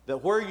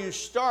 That where you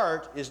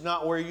start is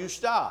not where you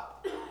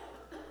stop.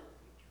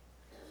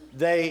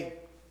 They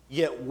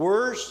get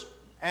worse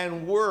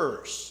and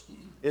worse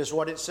is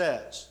what it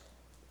says.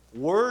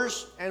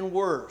 Worse and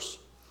worse,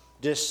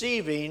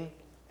 deceiving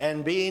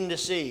and being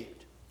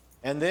deceived.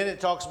 And then it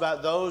talks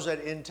about those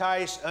that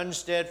entice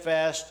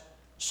unsteadfast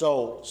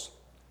souls.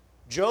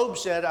 Job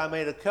said, I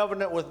made a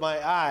covenant with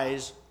my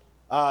eyes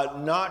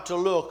not to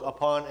look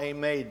upon a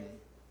maiden.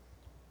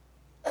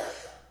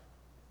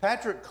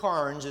 Patrick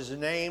Carnes is a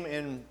name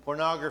in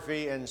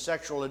pornography and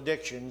sexual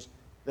addictions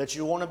that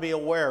you want to be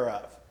aware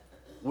of.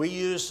 We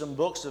use some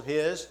books of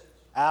his,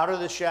 Out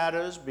of the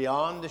Shadows,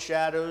 Beyond the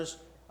Shadows,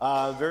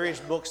 various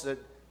books that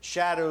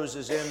Shadows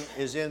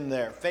is in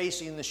there.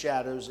 Facing the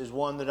Shadows is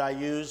one that I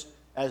use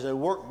as a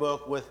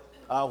workbook with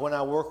when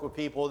I work with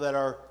people that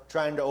are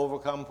trying to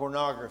overcome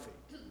pornography.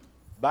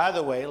 By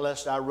the way,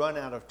 lest I run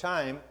out of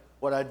time,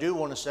 what I do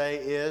want to say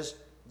is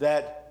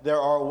that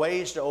there are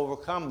ways to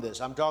overcome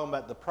this. I'm talking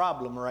about the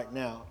problem right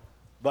now,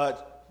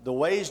 but the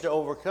ways to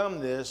overcome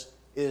this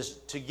is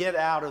to get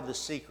out of the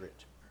secret.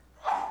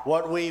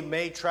 What we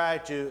may try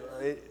to,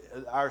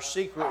 our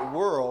secret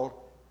world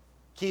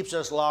keeps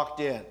us locked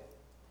in.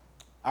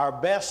 Our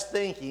best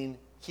thinking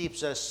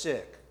keeps us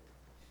sick.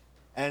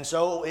 And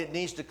so it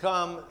needs to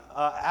come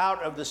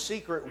out of the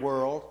secret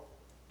world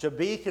to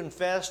be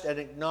confessed and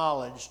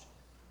acknowledged.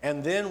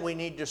 And then we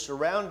need to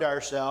surround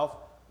ourselves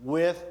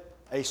with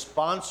a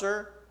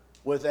sponsor,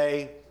 with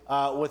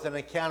an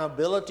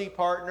accountability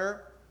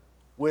partner,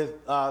 with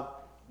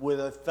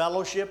a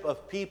fellowship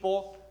of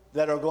people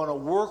that are going to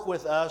work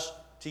with us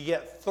to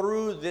get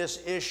through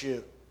this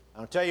issue.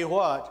 I'll tell you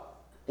what,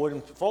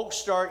 when folks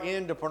start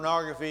into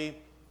pornography,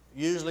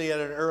 usually at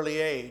an early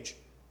age,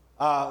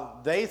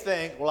 they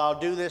think, well, I'll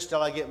do this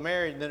till I get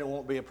married and then it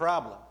won't be a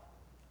problem.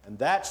 And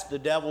that's the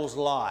devil's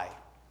lie.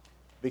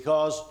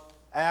 Because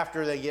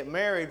after they get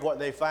married, what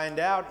they find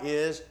out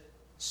is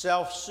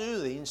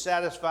self-soothing,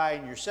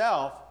 satisfying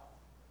yourself,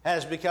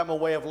 has become a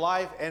way of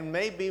life and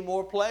may be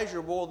more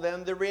pleasurable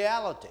than the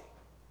reality.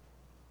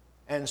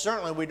 And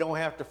certainly we don't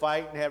have to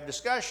fight and have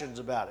discussions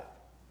about it.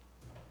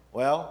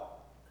 Well,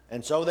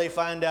 and so they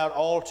find out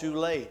all too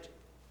late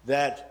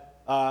that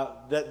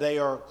they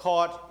are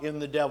caught in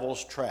the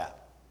devil's trap.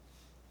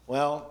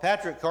 Well,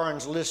 Patrick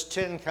Carnes lists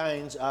 10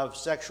 kinds of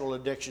sexual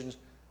addictions.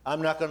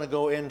 I'm not going to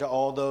go into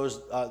all those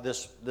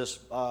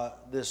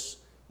this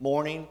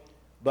morning,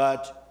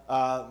 but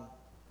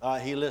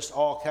he lists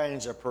all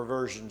kinds of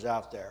perversions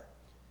out there,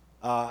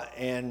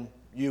 and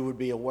you would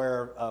be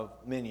aware of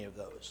many of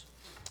those.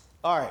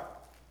 All right.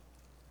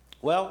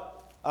 Well,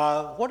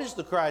 what is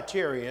the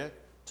criteria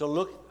to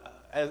look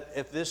at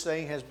if this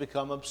thing has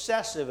become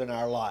obsessive in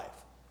our life?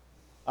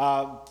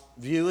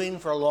 Viewing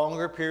for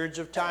longer periods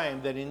of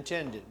time than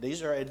intended.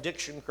 These are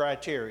addiction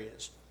criteria.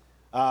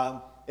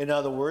 In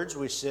other words,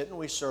 we sit and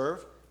we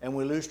serve, and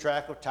we lose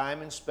track of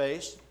time and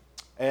space,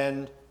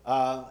 and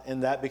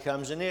that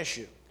becomes an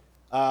issue.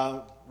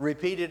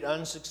 Repeated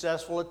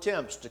unsuccessful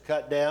attempts to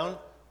cut down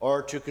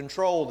or to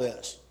control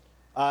this.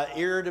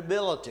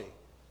 Irritability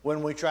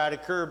when we try to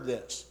curb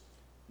this.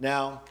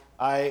 Now,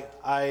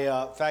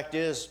 fact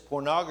is,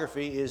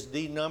 pornography is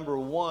the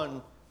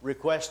 #1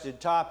 requested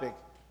topic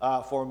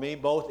for me,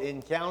 both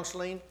in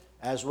counseling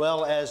as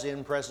well as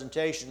in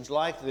presentations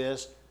like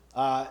this,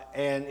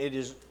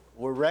 and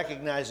we're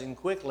recognizing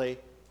quickly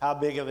how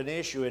big of an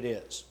issue it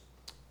is.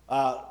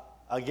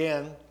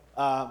 Again,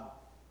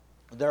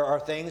 there are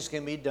things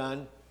can be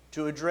done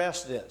to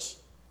address this.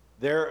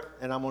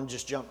 And I'm going to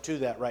just jump to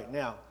that right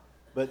now,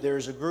 but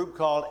there's a group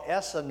called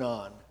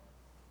S-Anon,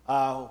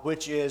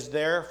 which is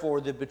there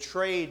for the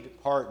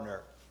betrayed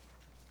partner.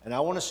 And I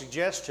want to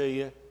suggest to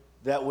you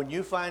that when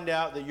you find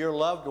out that your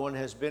loved one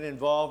has been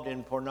involved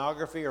in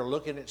pornography or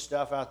looking at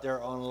stuff out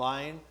there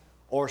online,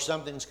 or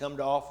something's come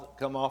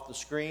off the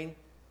screen,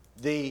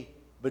 the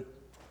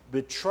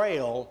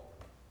betrayal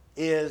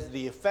is,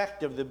 the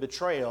effect of the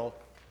betrayal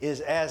is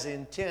as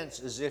intense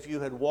as if you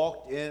had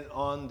walked in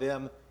on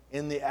them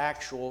in the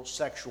actual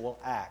sexual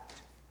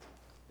act,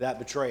 that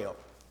betrayal.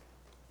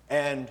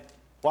 And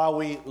while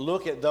we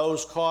look at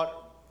those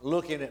caught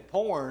looking at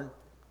porn,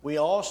 we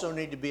also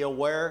need to be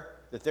aware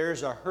that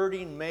there's a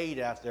hurting maid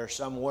out there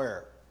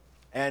somewhere.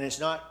 And it's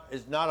not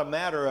a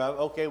matter of,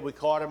 okay, we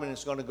caught them and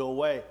it's going to go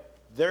away.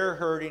 They're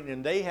hurting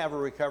and they have a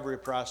recovery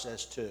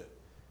process too.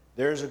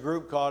 There's a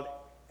group called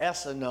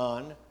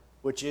S-Anon,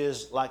 which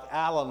is like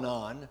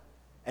Al-Anon,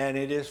 and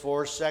it is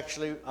for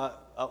sexually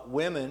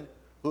women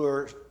who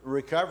are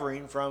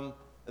recovering from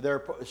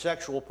their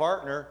sexual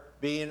partner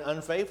being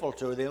unfaithful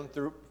to them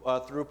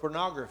through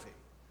pornography.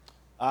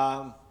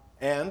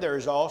 And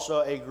there's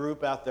also a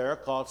group out there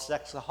called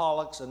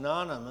Sexaholics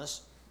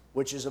Anonymous,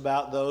 which is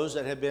about those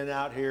that have been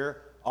out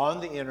here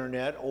on the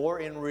internet or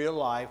in real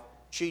life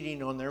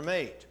cheating on their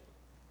mate.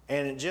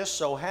 And it just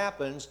so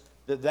happens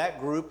that that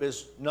group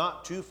is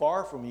not too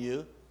far from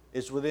you.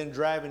 It's within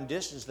driving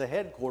distance. The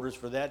headquarters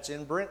for that's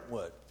in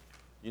Brentwood.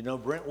 You know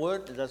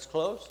Brentwood? That's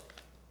close.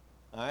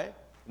 All right?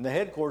 And the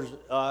headquarters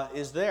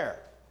is there.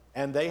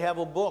 And they have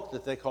a book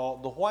that they call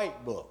the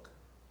White Book.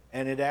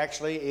 And it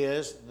actually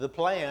is the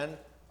plan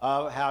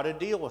of how to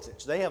deal with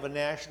it. So they have a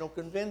national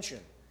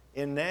convention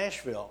in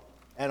Nashville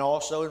and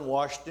also in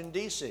Washington,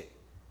 D.C.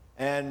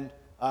 And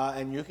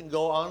you can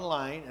go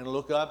online and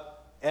look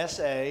up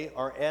SA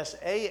or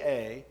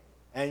SAA,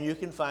 and you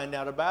can find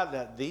out about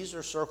that. These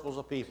are circles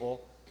of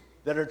people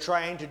that are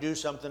trying to do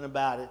something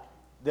about it.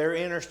 They're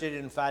interested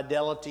in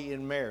fidelity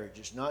in marriage.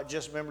 It's not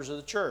just members of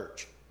the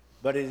church,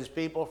 but it is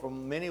people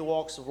from many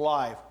walks of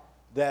life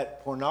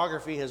that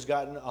pornography has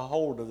gotten a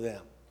hold of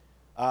them.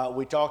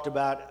 We talked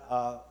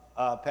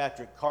about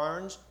Patrick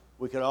Carnes.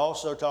 We could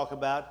also talk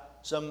about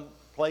some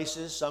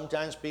places.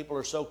 Sometimes people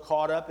are so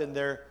caught up in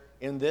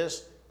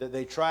this that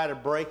they try to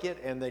break it,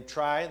 and they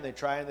try and they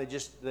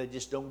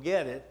just don't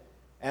get it.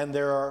 And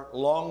there are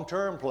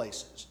long-term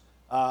places.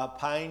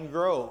 Pine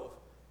Grove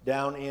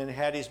down in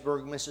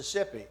Hattiesburg,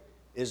 Mississippi,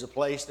 is a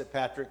place that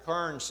Patrick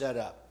Carnes set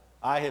up.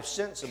 I have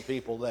sent some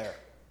people there,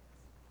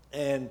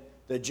 and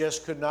they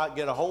just could not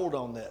get a hold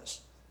on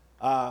this.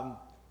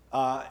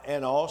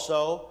 And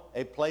also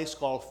a place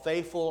called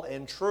Faithful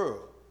and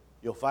True.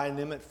 You'll find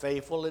them at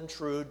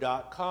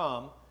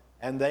faithfulandtrue.com,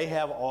 and they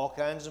have all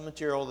kinds of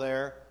material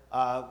there,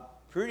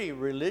 pretty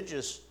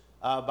religious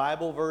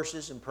Bible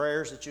verses and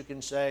prayers that you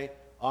can say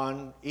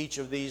on each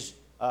of these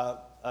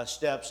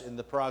steps in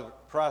the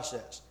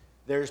process.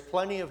 There's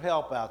plenty of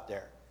help out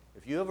there.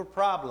 If you have a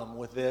problem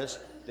with this,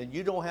 then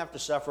you don't have to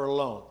suffer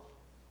alone.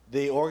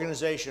 The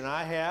organization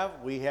I have,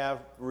 we have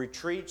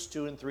retreats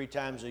 2 and 3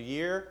 times a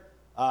year,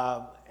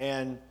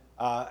 and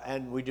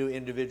we do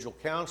individual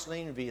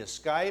counseling via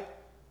Skype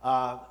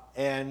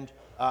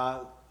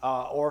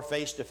or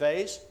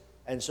face-to-face.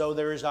 And so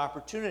there is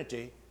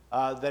opportunity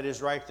that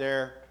is right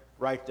there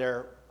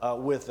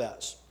with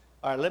us.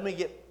 All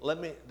right,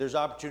 there's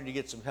opportunity to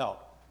get some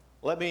help.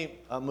 Let me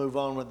move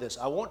on with this.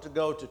 I want to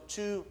go to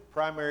 2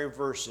 primary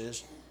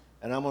verses,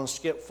 and I'm going to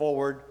skip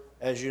forward.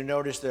 As you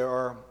notice, there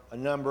are a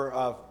number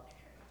of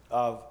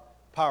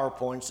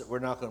PowerPoints that we're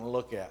not going to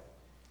look at.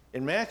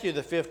 In Matthew,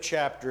 the 5th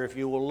chapter, if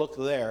you will look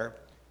there,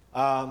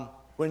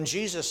 when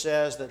Jesus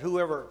says that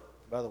whoever,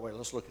 by the way,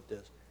 let's look at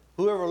this.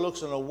 Whoever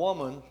looks on a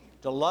woman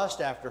to lust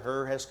after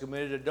her has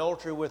committed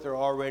adultery with her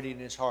already in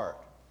his heart.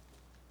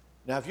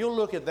 Now, if you'll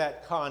look at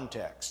that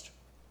context,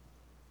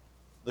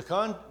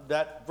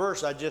 that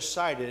verse I just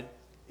cited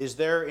is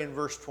there in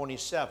verse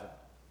 27.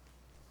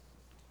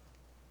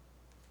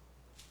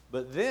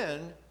 But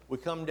then we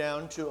come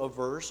down to a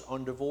verse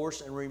on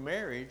divorce and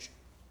remarriage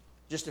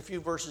just a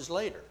few verses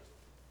later.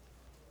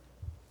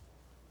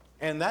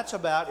 And that's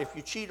about if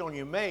you cheat on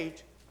your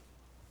mate,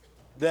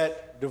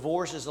 that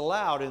divorce is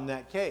allowed in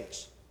that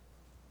case.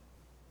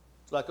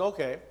 It's like,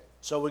 okay,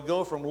 so we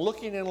go from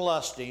looking and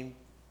lusting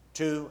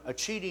to a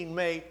cheating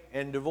mate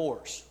and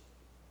divorce.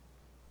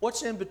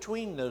 What's in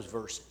between those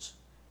verses?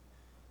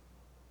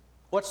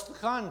 What's the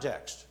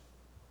context?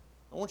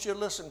 I want you to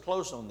listen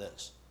close on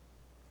this.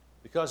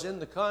 Because in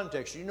the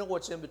context, you know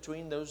what's in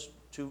between those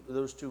two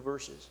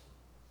verses?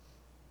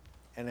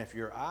 And if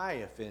your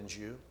eye offends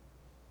you,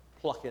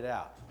 pluck it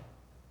out.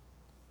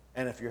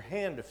 And if your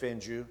hand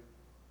offends you,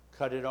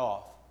 cut it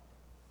off.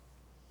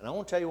 And I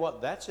want to tell you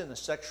what, that's in a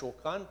sexual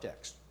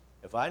context.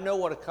 If I know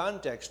what a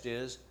context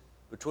is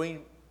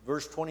between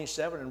verse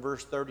 27 and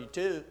verse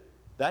 32,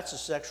 that's a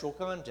sexual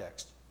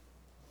context.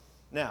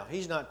 Now,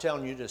 he's not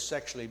telling you to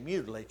sexually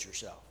mutilate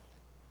yourself.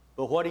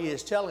 But what he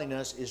is telling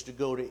us is to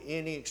go to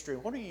any extreme.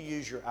 What do you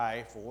use your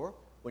eye for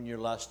when you're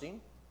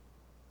lusting?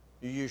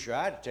 You use your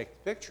eye to take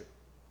the picture.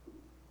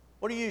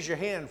 What do you use your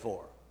hand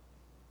for?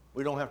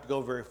 We don't have to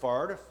go very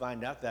far to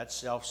find out that's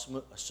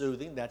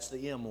self-soothing. That's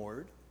the M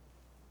word.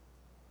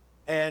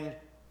 And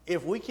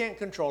if we can't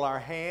control our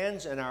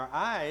hands and our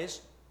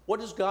eyes, what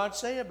does God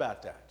say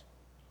about that?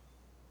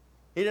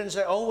 He doesn't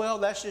say, oh, well,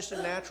 that's just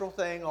a natural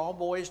thing. All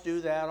boys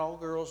do that. All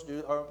girls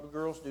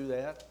do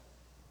that.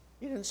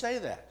 He didn't say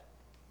that.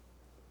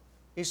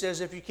 He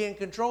says if you can't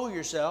control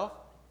yourself,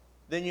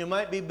 then you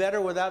might be better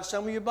without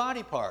some of your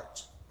body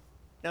parts.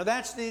 Now,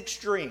 that's the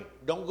extreme.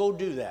 Don't go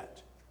do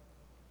that.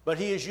 But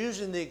he is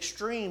using the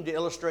extreme to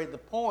illustrate the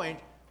point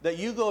that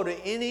you go to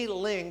any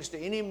lengths, to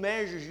any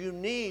measures you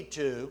need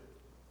to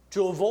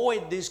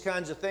avoid these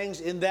kinds of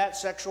things in that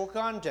sexual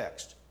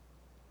context.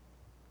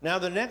 Now,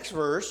 the next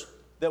verse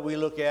that we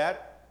look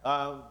at,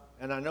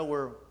 and I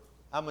know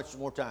how much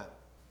more time?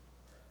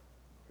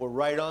 We're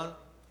right on?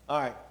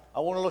 All right, I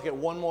want to look at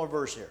one more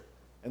verse here.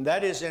 And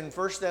that is in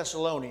 1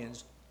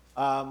 Thessalonians.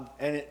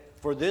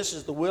 For this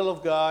is the will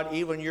of God,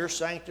 even your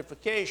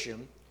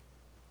sanctification,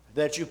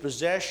 that you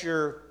possess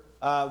your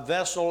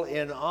vessel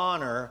in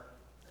honor,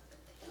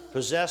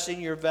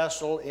 possessing your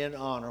vessel in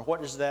honor.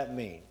 What does that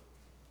mean?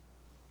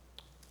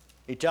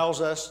 He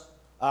tells us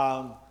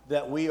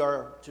that we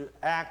are to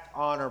act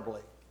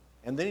honorably.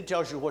 And then he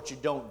tells you what you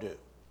don't do.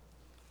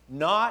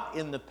 Not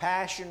in the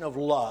passion of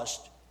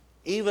lust,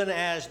 even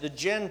as the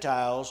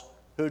Gentiles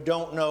who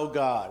don't know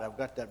God. I've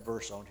got that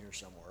verse on here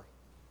somewhere.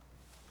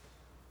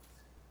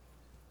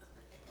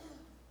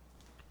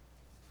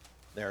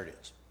 There it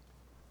is.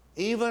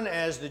 Even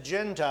as the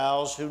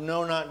Gentiles who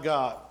know not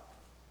God.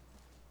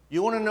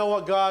 You want to know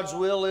what God's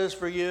will is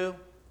for you?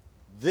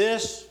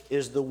 This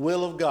is the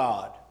will of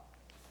God.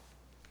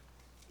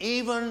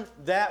 even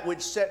that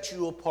which sets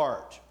you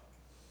apart.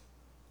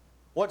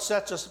 What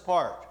sets us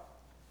apart?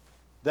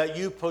 That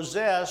you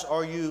possess,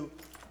 or you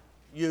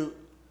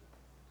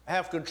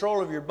have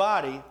control of your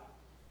body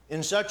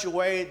in such a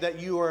way that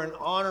you are an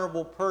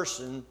honorable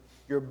person.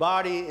 Your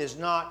body is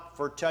not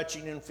for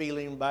touching and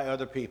feeling by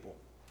other people.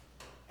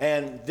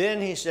 And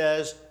then he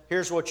says,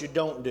 here's what you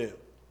don't do.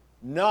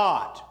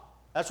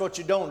 That's what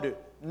you don't do.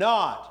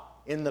 Not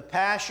in the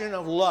passion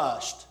of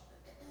lust,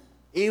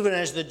 even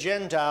as the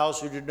Gentiles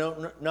who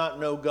do not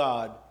know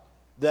God,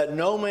 that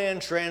no man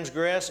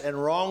transgress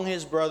and wrong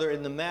his brother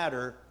in the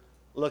matter.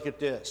 Look at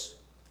this.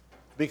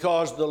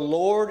 Because the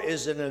Lord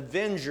is an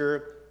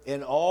avenger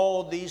in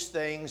all these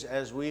things,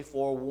 as we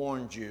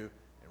forewarned you.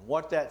 And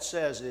what that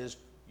says is,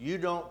 you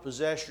don't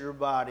possess your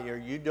body, or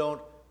you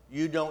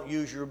don't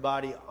use your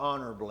body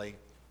honorably,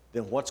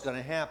 then what's going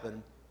to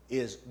happen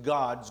is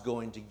God's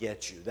going to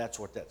get you. That's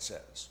what that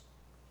says.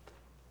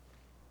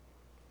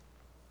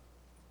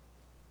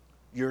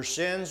 Your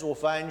sins will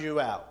find you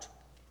out.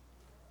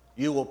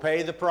 You will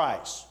pay the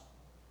price.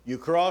 You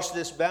cross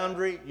this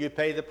boundary, you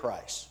pay the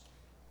price.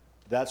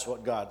 That's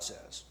what God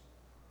says.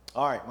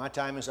 All right, my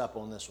time is up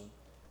on this one,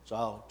 so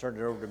I'll turn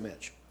it over to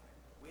Mitch.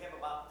 We have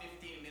about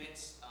 15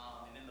 minutes,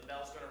 and then the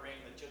bell's going to ring,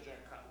 the children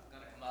are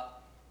going to come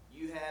up.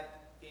 You have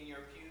in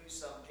your pew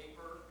some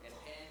paper and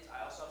pens.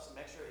 I also have some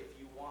extra if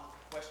you want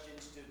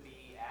questions to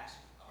be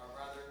asked of our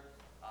brother,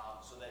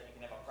 so that you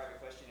can have a private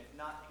question. If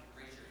not, you can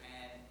raise your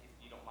hand if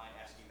you don't mind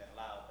asking that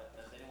loud. But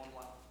does anyone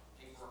want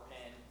paper or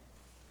pen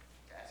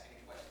to ask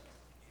any questions?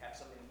 You have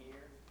some in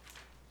here.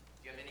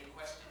 Do you have any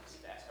questions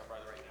to ask our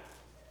brother right now?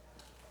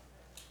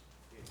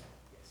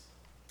 Yes.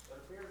 It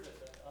appears that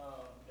the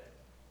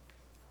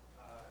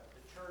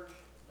church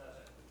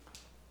doesn't.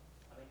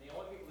 I mean, the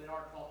only people that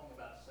aren't talking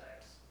about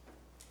sex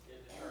is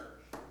the church.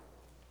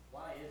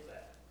 Why is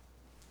that?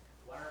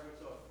 Why are we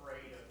so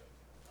afraid of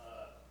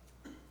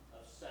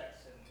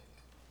sex and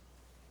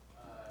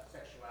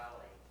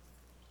sexuality?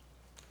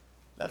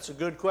 That's a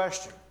good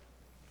question.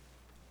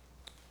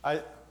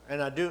 I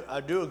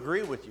do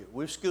agree with you.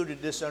 We've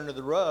scooted this under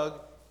the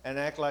rug and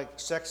act like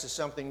sex is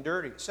something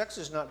dirty. Sex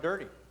is not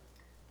dirty.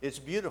 It's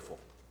beautiful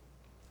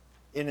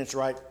in its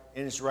right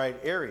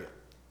area.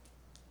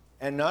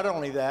 And not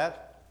only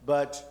that,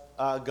 but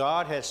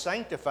God has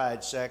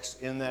sanctified sex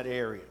in that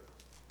area.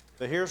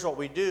 But here's what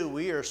we do.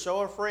 We are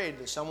so afraid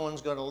that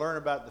someone's going to learn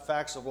about the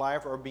facts of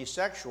life or be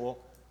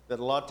sexual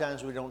that a lot of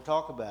times we don't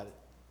talk about it.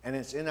 And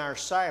it's in our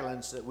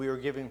silence that we are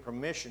giving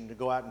permission to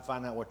go out and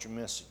find out what you're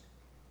missing.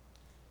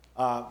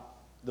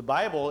 The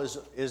Bible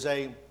is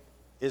a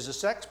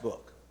sex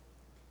book.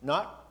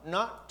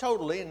 Not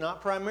totally,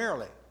 not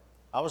primarily.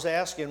 I was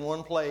asked in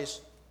one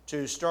place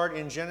to start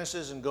in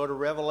Genesis and go to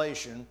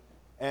Revelation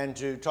and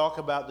to talk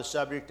about the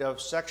subject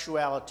of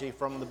sexuality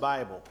from the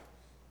Bible.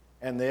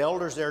 And the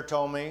elders there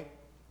told me,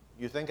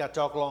 you think I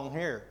talk long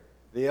here?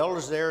 The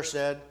elders there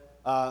said,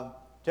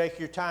 take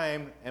your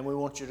time and we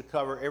want you to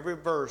cover every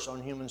verse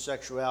on human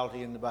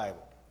sexuality in the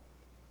Bible.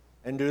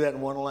 And do that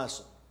in one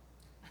lesson.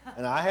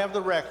 And I have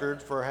the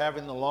record for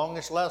having the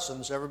longest lesson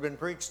that's ever been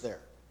preached there.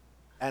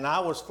 And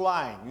I was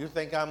flying. You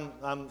think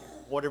I'm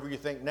whatever you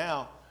think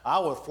now, I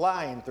was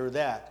flying through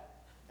that.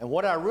 And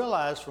what I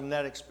realized from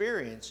that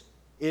experience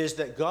is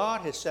that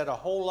God has said a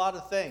whole lot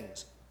of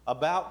things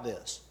about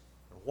this.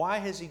 Why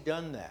has he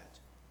done that?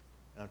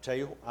 And I'll tell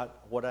you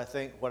what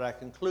I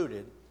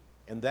concluded,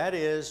 and that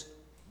is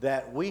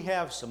that we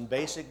have some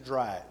basic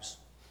drives.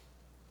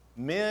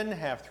 Men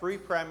have three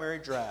primary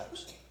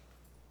drives: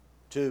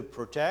 to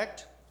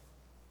protect,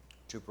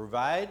 to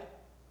provide,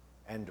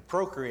 and to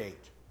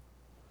procreate.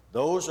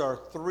 Those are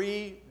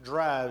three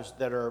drives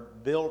that are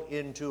built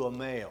into a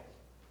male.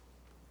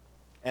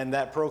 And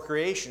that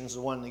procreation is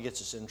the one that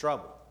gets us in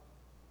trouble.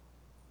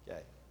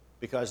 Okay?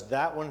 Because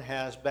that one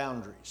has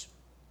boundaries.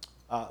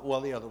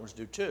 Well, the other ones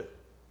do too.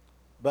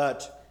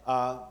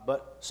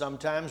 But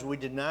sometimes we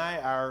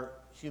deny our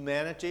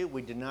humanity,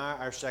 we deny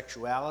our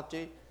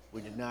sexuality,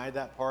 we deny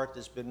that part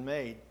that's been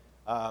made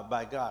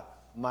by God.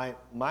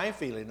 My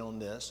feeling on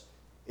this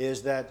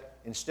is that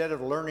instead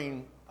of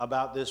learning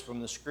about this from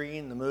the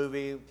screen, the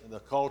movie, the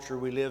culture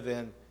we live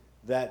in,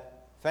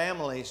 that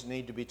families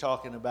need to be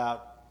talking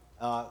about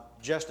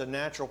just a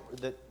natural,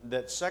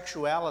 that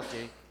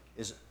sexuality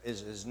is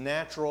as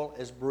natural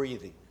as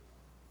breathing.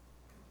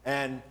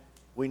 And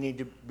we need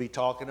to be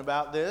talking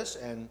about this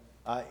and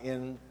not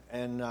in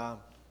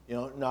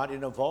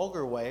a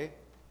vulgar way,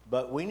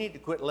 but we need to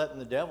quit letting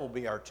the devil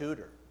be our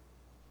tutor,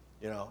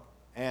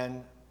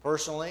 And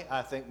personally,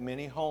 I think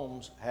many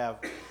homes have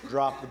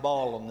dropped the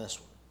ball on this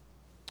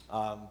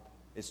one.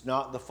 It's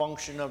not the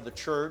function of the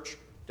church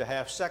to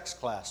have sex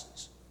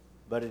classes,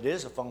 but it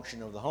is a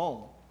function of the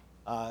home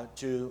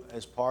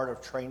as part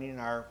of training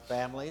our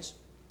families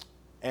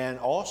and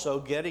also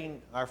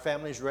getting our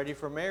families ready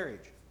for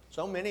marriage.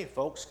 So many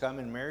folks come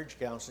in marriage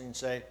counseling and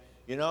say,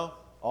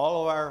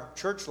 all of our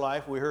church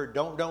life we heard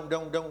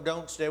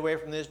don't, stay away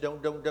from this,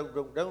 don't.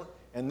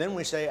 And then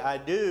we say, I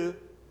do,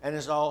 and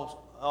it's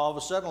all of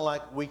a sudden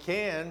like we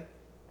can,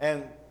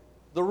 and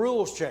the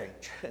rules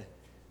change.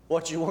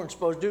 what you weren't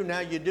supposed to do.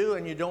 Now you do,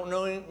 and you don't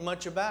know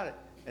much about it.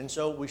 And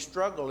so we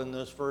struggle in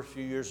those first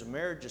few years of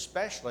marriage,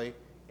 especially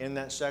in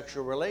that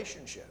sexual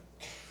relationship,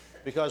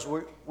 because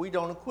we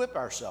don't equip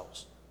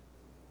ourselves.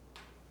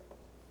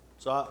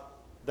 So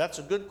that's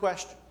a good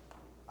question.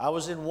 I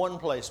was in one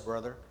place,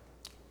 brother,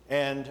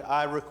 and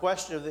I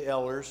requested of the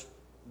elders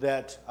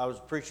that I was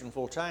preaching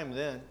full time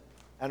then,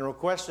 and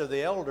requested of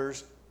the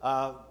elders,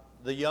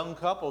 the young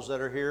couples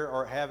that are here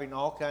are having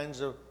all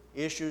kinds of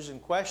issues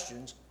and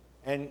questions,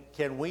 and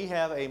can we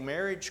have a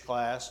marriage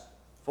class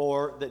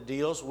that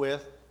deals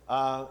with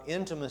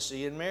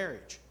intimacy in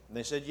marriage? And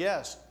they said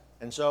yes.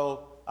 And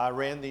so I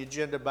ran the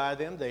agenda by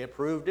them. They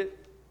approved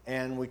it.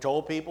 And we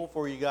told people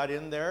before you got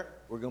in there,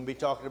 we're going to be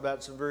talking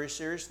about some very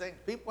serious things.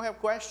 People have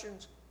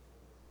questions.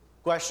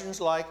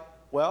 Questions like,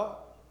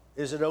 well,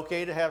 is it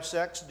okay to have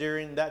sex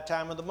during that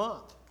time of the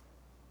month?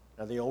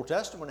 Now, the Old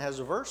Testament has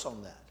a verse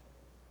on that.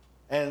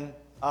 And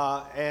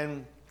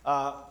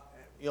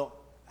you know,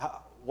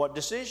 what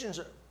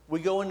decisions? We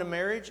go into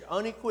marriage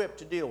unequipped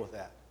to deal with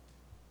that.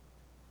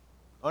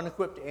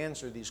 Unequipped to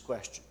answer these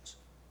questions.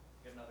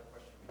 Get another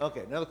question.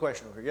 Okay, another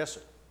question over here. Yes,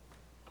 sir.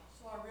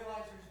 So I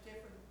realize there's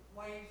different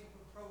ways of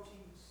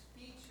approaching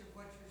speech of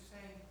what you're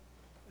saying,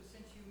 but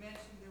since you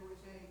mentioned there was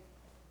a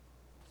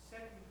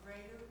second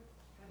grader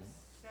that's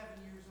 7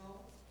 years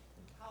old,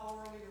 how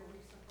early are we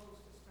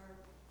supposed to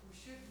start, or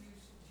should you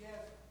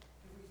suggest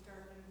that we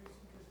start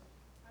introducing, because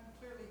I'm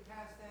clearly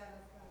past that,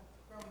 I've got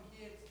grown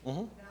kids,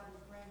 now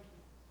with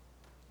grandkids.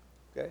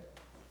 Okay.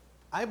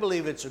 I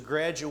believe it's a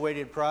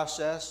graduated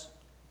process.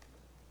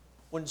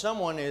 When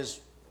someone's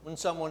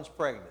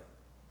pregnant,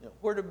 you know,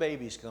 where do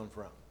babies come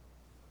from?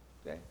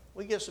 Okay.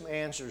 We give some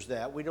answers to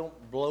that. We don't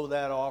blow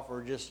that off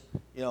or just,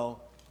 you know,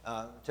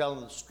 tell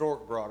them the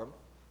stork brought them.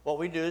 What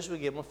we do is we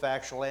give them a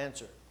factual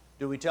answer.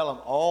 Do we tell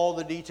them all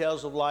the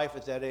details of life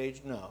at that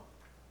age? No.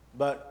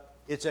 But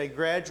it's a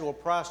gradual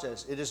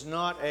process. It is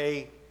not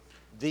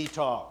the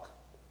talk.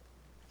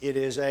 It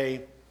is a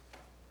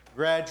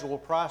gradual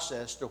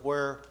process to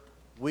where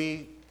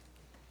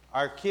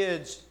our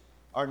kids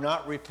are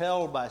not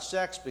repelled by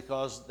sex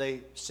because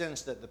they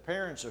sense that the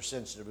parents are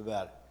sensitive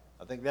about it.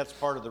 I think that's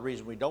part of the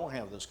reason we don't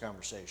have those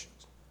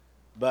conversations.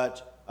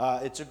 But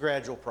it's a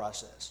gradual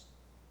process.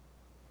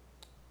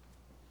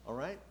 All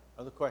right?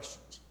 Other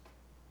questions?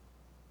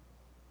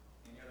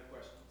 Any other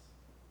questions?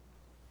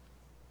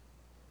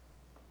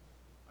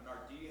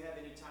 Anard, do you have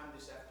any time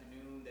this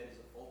afternoon that is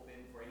open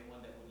for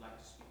anyone that would like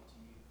to speak to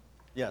you?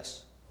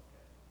 Yes.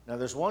 Now,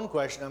 there's one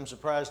question I'm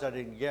surprised I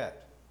didn't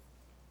get.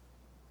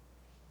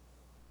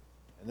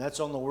 And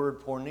that's on the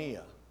word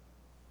pornea.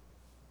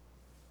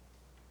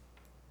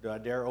 Do I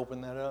dare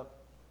open that up?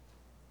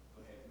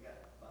 Go ahead, we got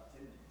about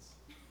 10 minutes.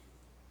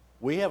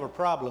 We have a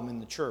problem in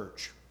the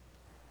church,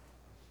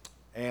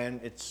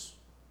 and it's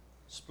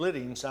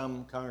splitting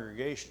some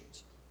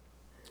congregations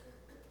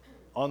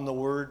on the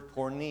word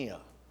pornea,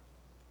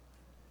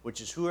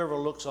 which is whoever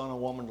looks on a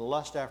woman to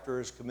lust after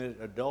has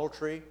committed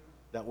adultery,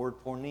 that word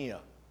pornea.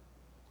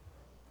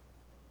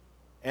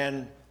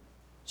 And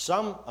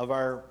some of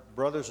our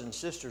brothers and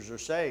sisters are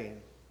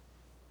saying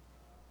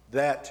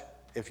that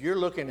if you're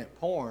looking at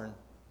porn,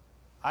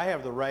 I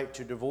have the right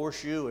to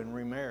divorce you and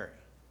remarry.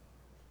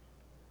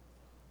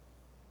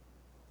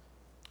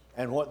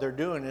 And what they're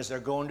doing is they're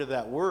going to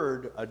that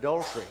word,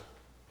 adultery,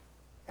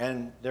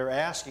 and they're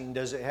asking,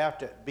 does it have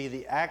to be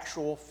the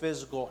actual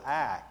physical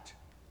act?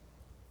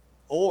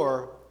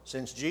 Or,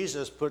 since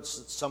Jesus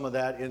puts some of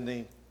that in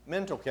the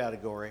mental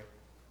category,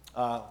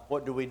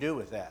 what do we do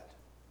with that?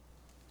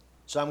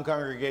 Some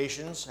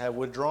congregations have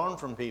withdrawn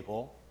from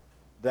people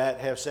that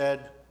have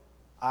said,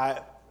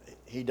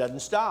 he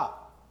doesn't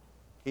stop.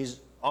 He's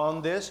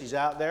on this, he's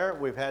out there,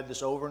 we've had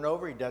this over and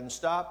over, he doesn't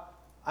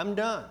stop, I'm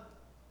done.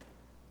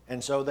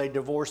 And so they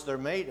divorce their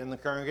mate, and the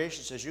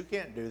congregation says, you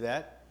can't do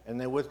that,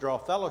 and they withdraw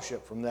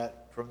fellowship from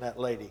that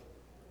lady.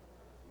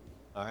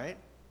 All right?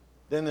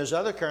 Then there's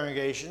other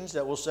congregations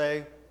that will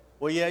say,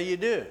 well, yeah, you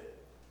do.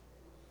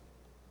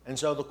 And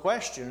so the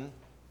question,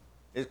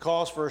 it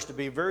calls for us to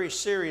be very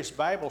serious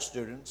Bible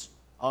students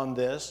on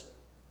this.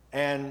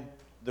 And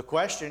the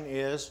question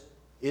is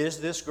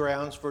this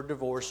grounds for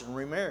divorce and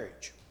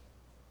remarriage?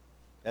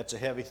 That's a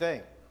heavy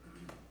thing.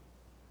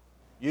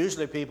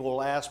 Usually people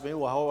will ask me,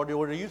 well, what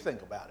do you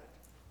think about it?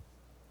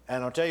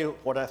 And I'll tell you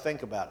what I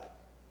think about it.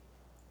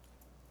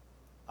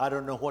 I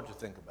don't know what to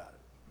think about it.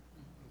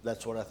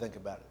 That's what I think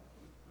about it.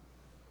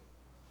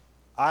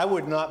 I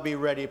would not be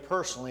ready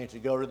personally to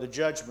go to the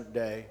judgment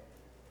day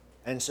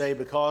and say,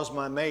 because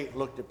my mate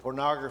looked at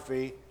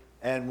pornography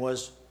and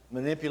was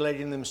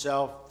manipulating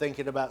themselves,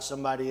 thinking about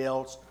somebody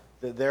else,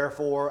 that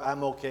therefore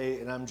I'm okay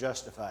and I'm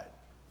justified.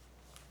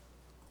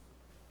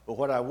 But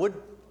what I would,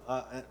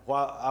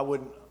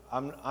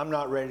 I'm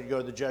not ready to go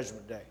to the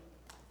judgment day.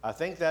 I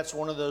think that's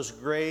one of those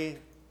gray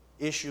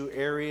issue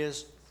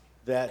areas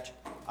that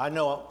I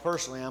know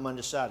personally I'm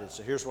undecided.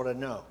 So here's what I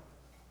know.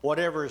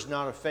 Whatever is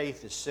not of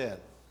faith is sin.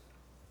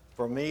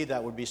 For me,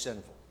 that would be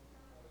sinful.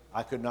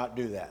 I could not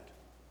do that.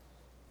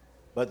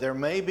 But there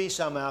may be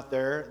some out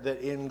there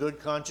that in good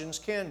conscience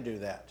can do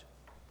that.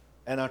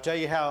 And I'll tell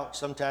you how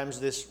sometimes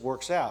this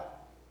works out.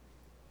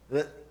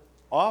 That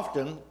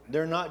often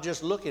they're not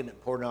just looking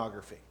at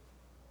pornography.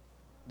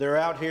 They're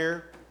out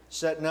here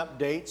setting up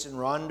dates and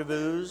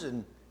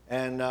rendezvous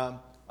and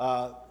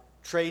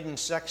trading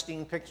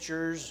sexting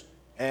pictures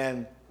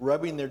and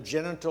rubbing their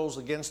genitals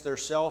against their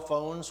cell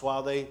phones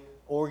while they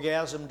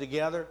orgasm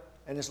together.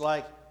 And it's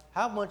like,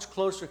 how much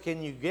closer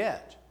can you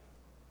get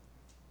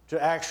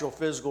to actual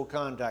physical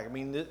contact? I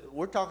mean,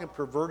 we're talking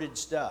perverted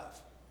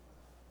stuff.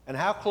 And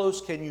how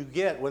close can you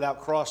get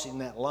without crossing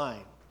that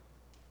line?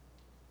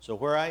 So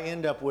where I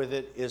end up with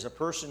it is a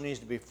person needs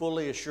to be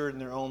fully assured in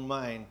their own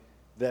mind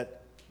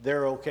that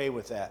they're okay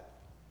with that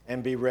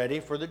and be ready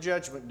for the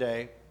judgment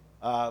day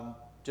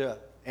to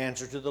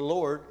answer to the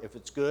Lord. If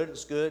it's good,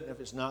 it's good. If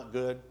it's not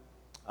good,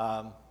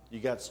 you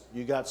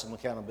got some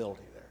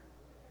accountability there.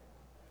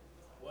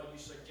 What would your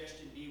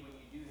suggestion be when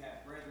you do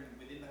have brethren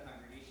within the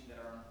congregation that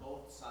are on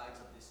both sides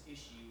of this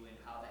issue and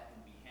how that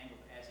can be handled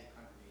as a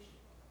congregation?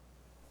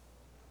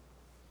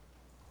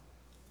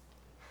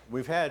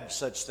 We've had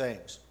such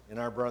things in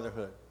our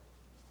brotherhood.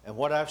 And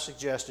what I've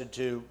suggested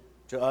to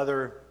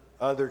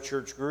other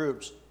church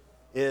groups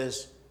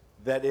is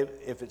that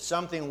if it's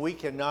something we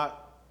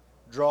cannot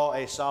draw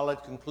a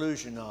solid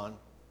conclusion on,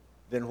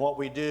 then what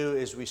we do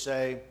is we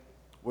say,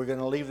 we're going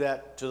to leave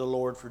that to the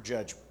Lord for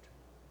judgment.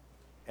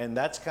 And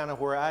that's kind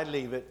of where I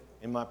leave it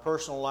in my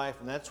personal life,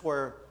 and that's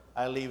where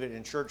I leave it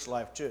in church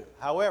life too.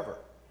 However,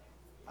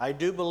 I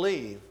do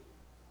believe,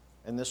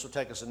 and this will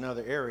take us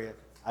another area,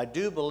 I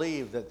do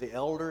believe that the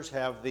elders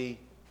have the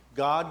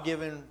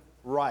God-given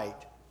right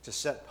to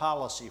set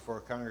policy for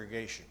a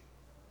congregation.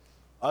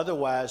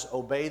 Otherwise,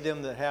 obey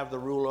them that have the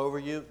rule over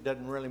you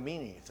doesn't really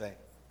mean anything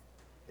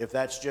if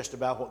that's just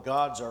about what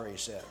God's already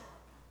said.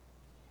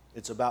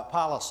 It's about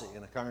policy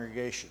in a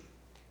congregation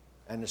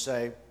and to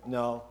say,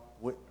 no,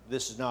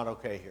 this is not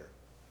okay here.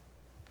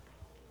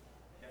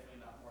 Definitely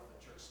not worth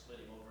the church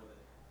splitting over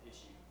the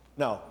issue.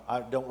 No,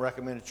 I don't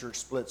recommend a church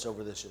splits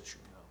over this issue,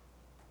 no.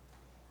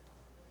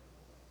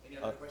 Any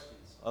other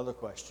questions? Other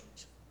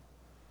questions?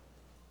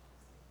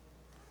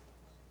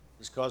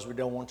 Is it because we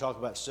don't want to talk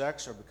about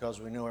sex or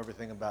because we know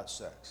everything about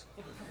sex?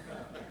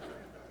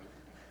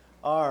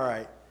 All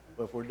right.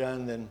 Well, if we're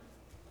done, then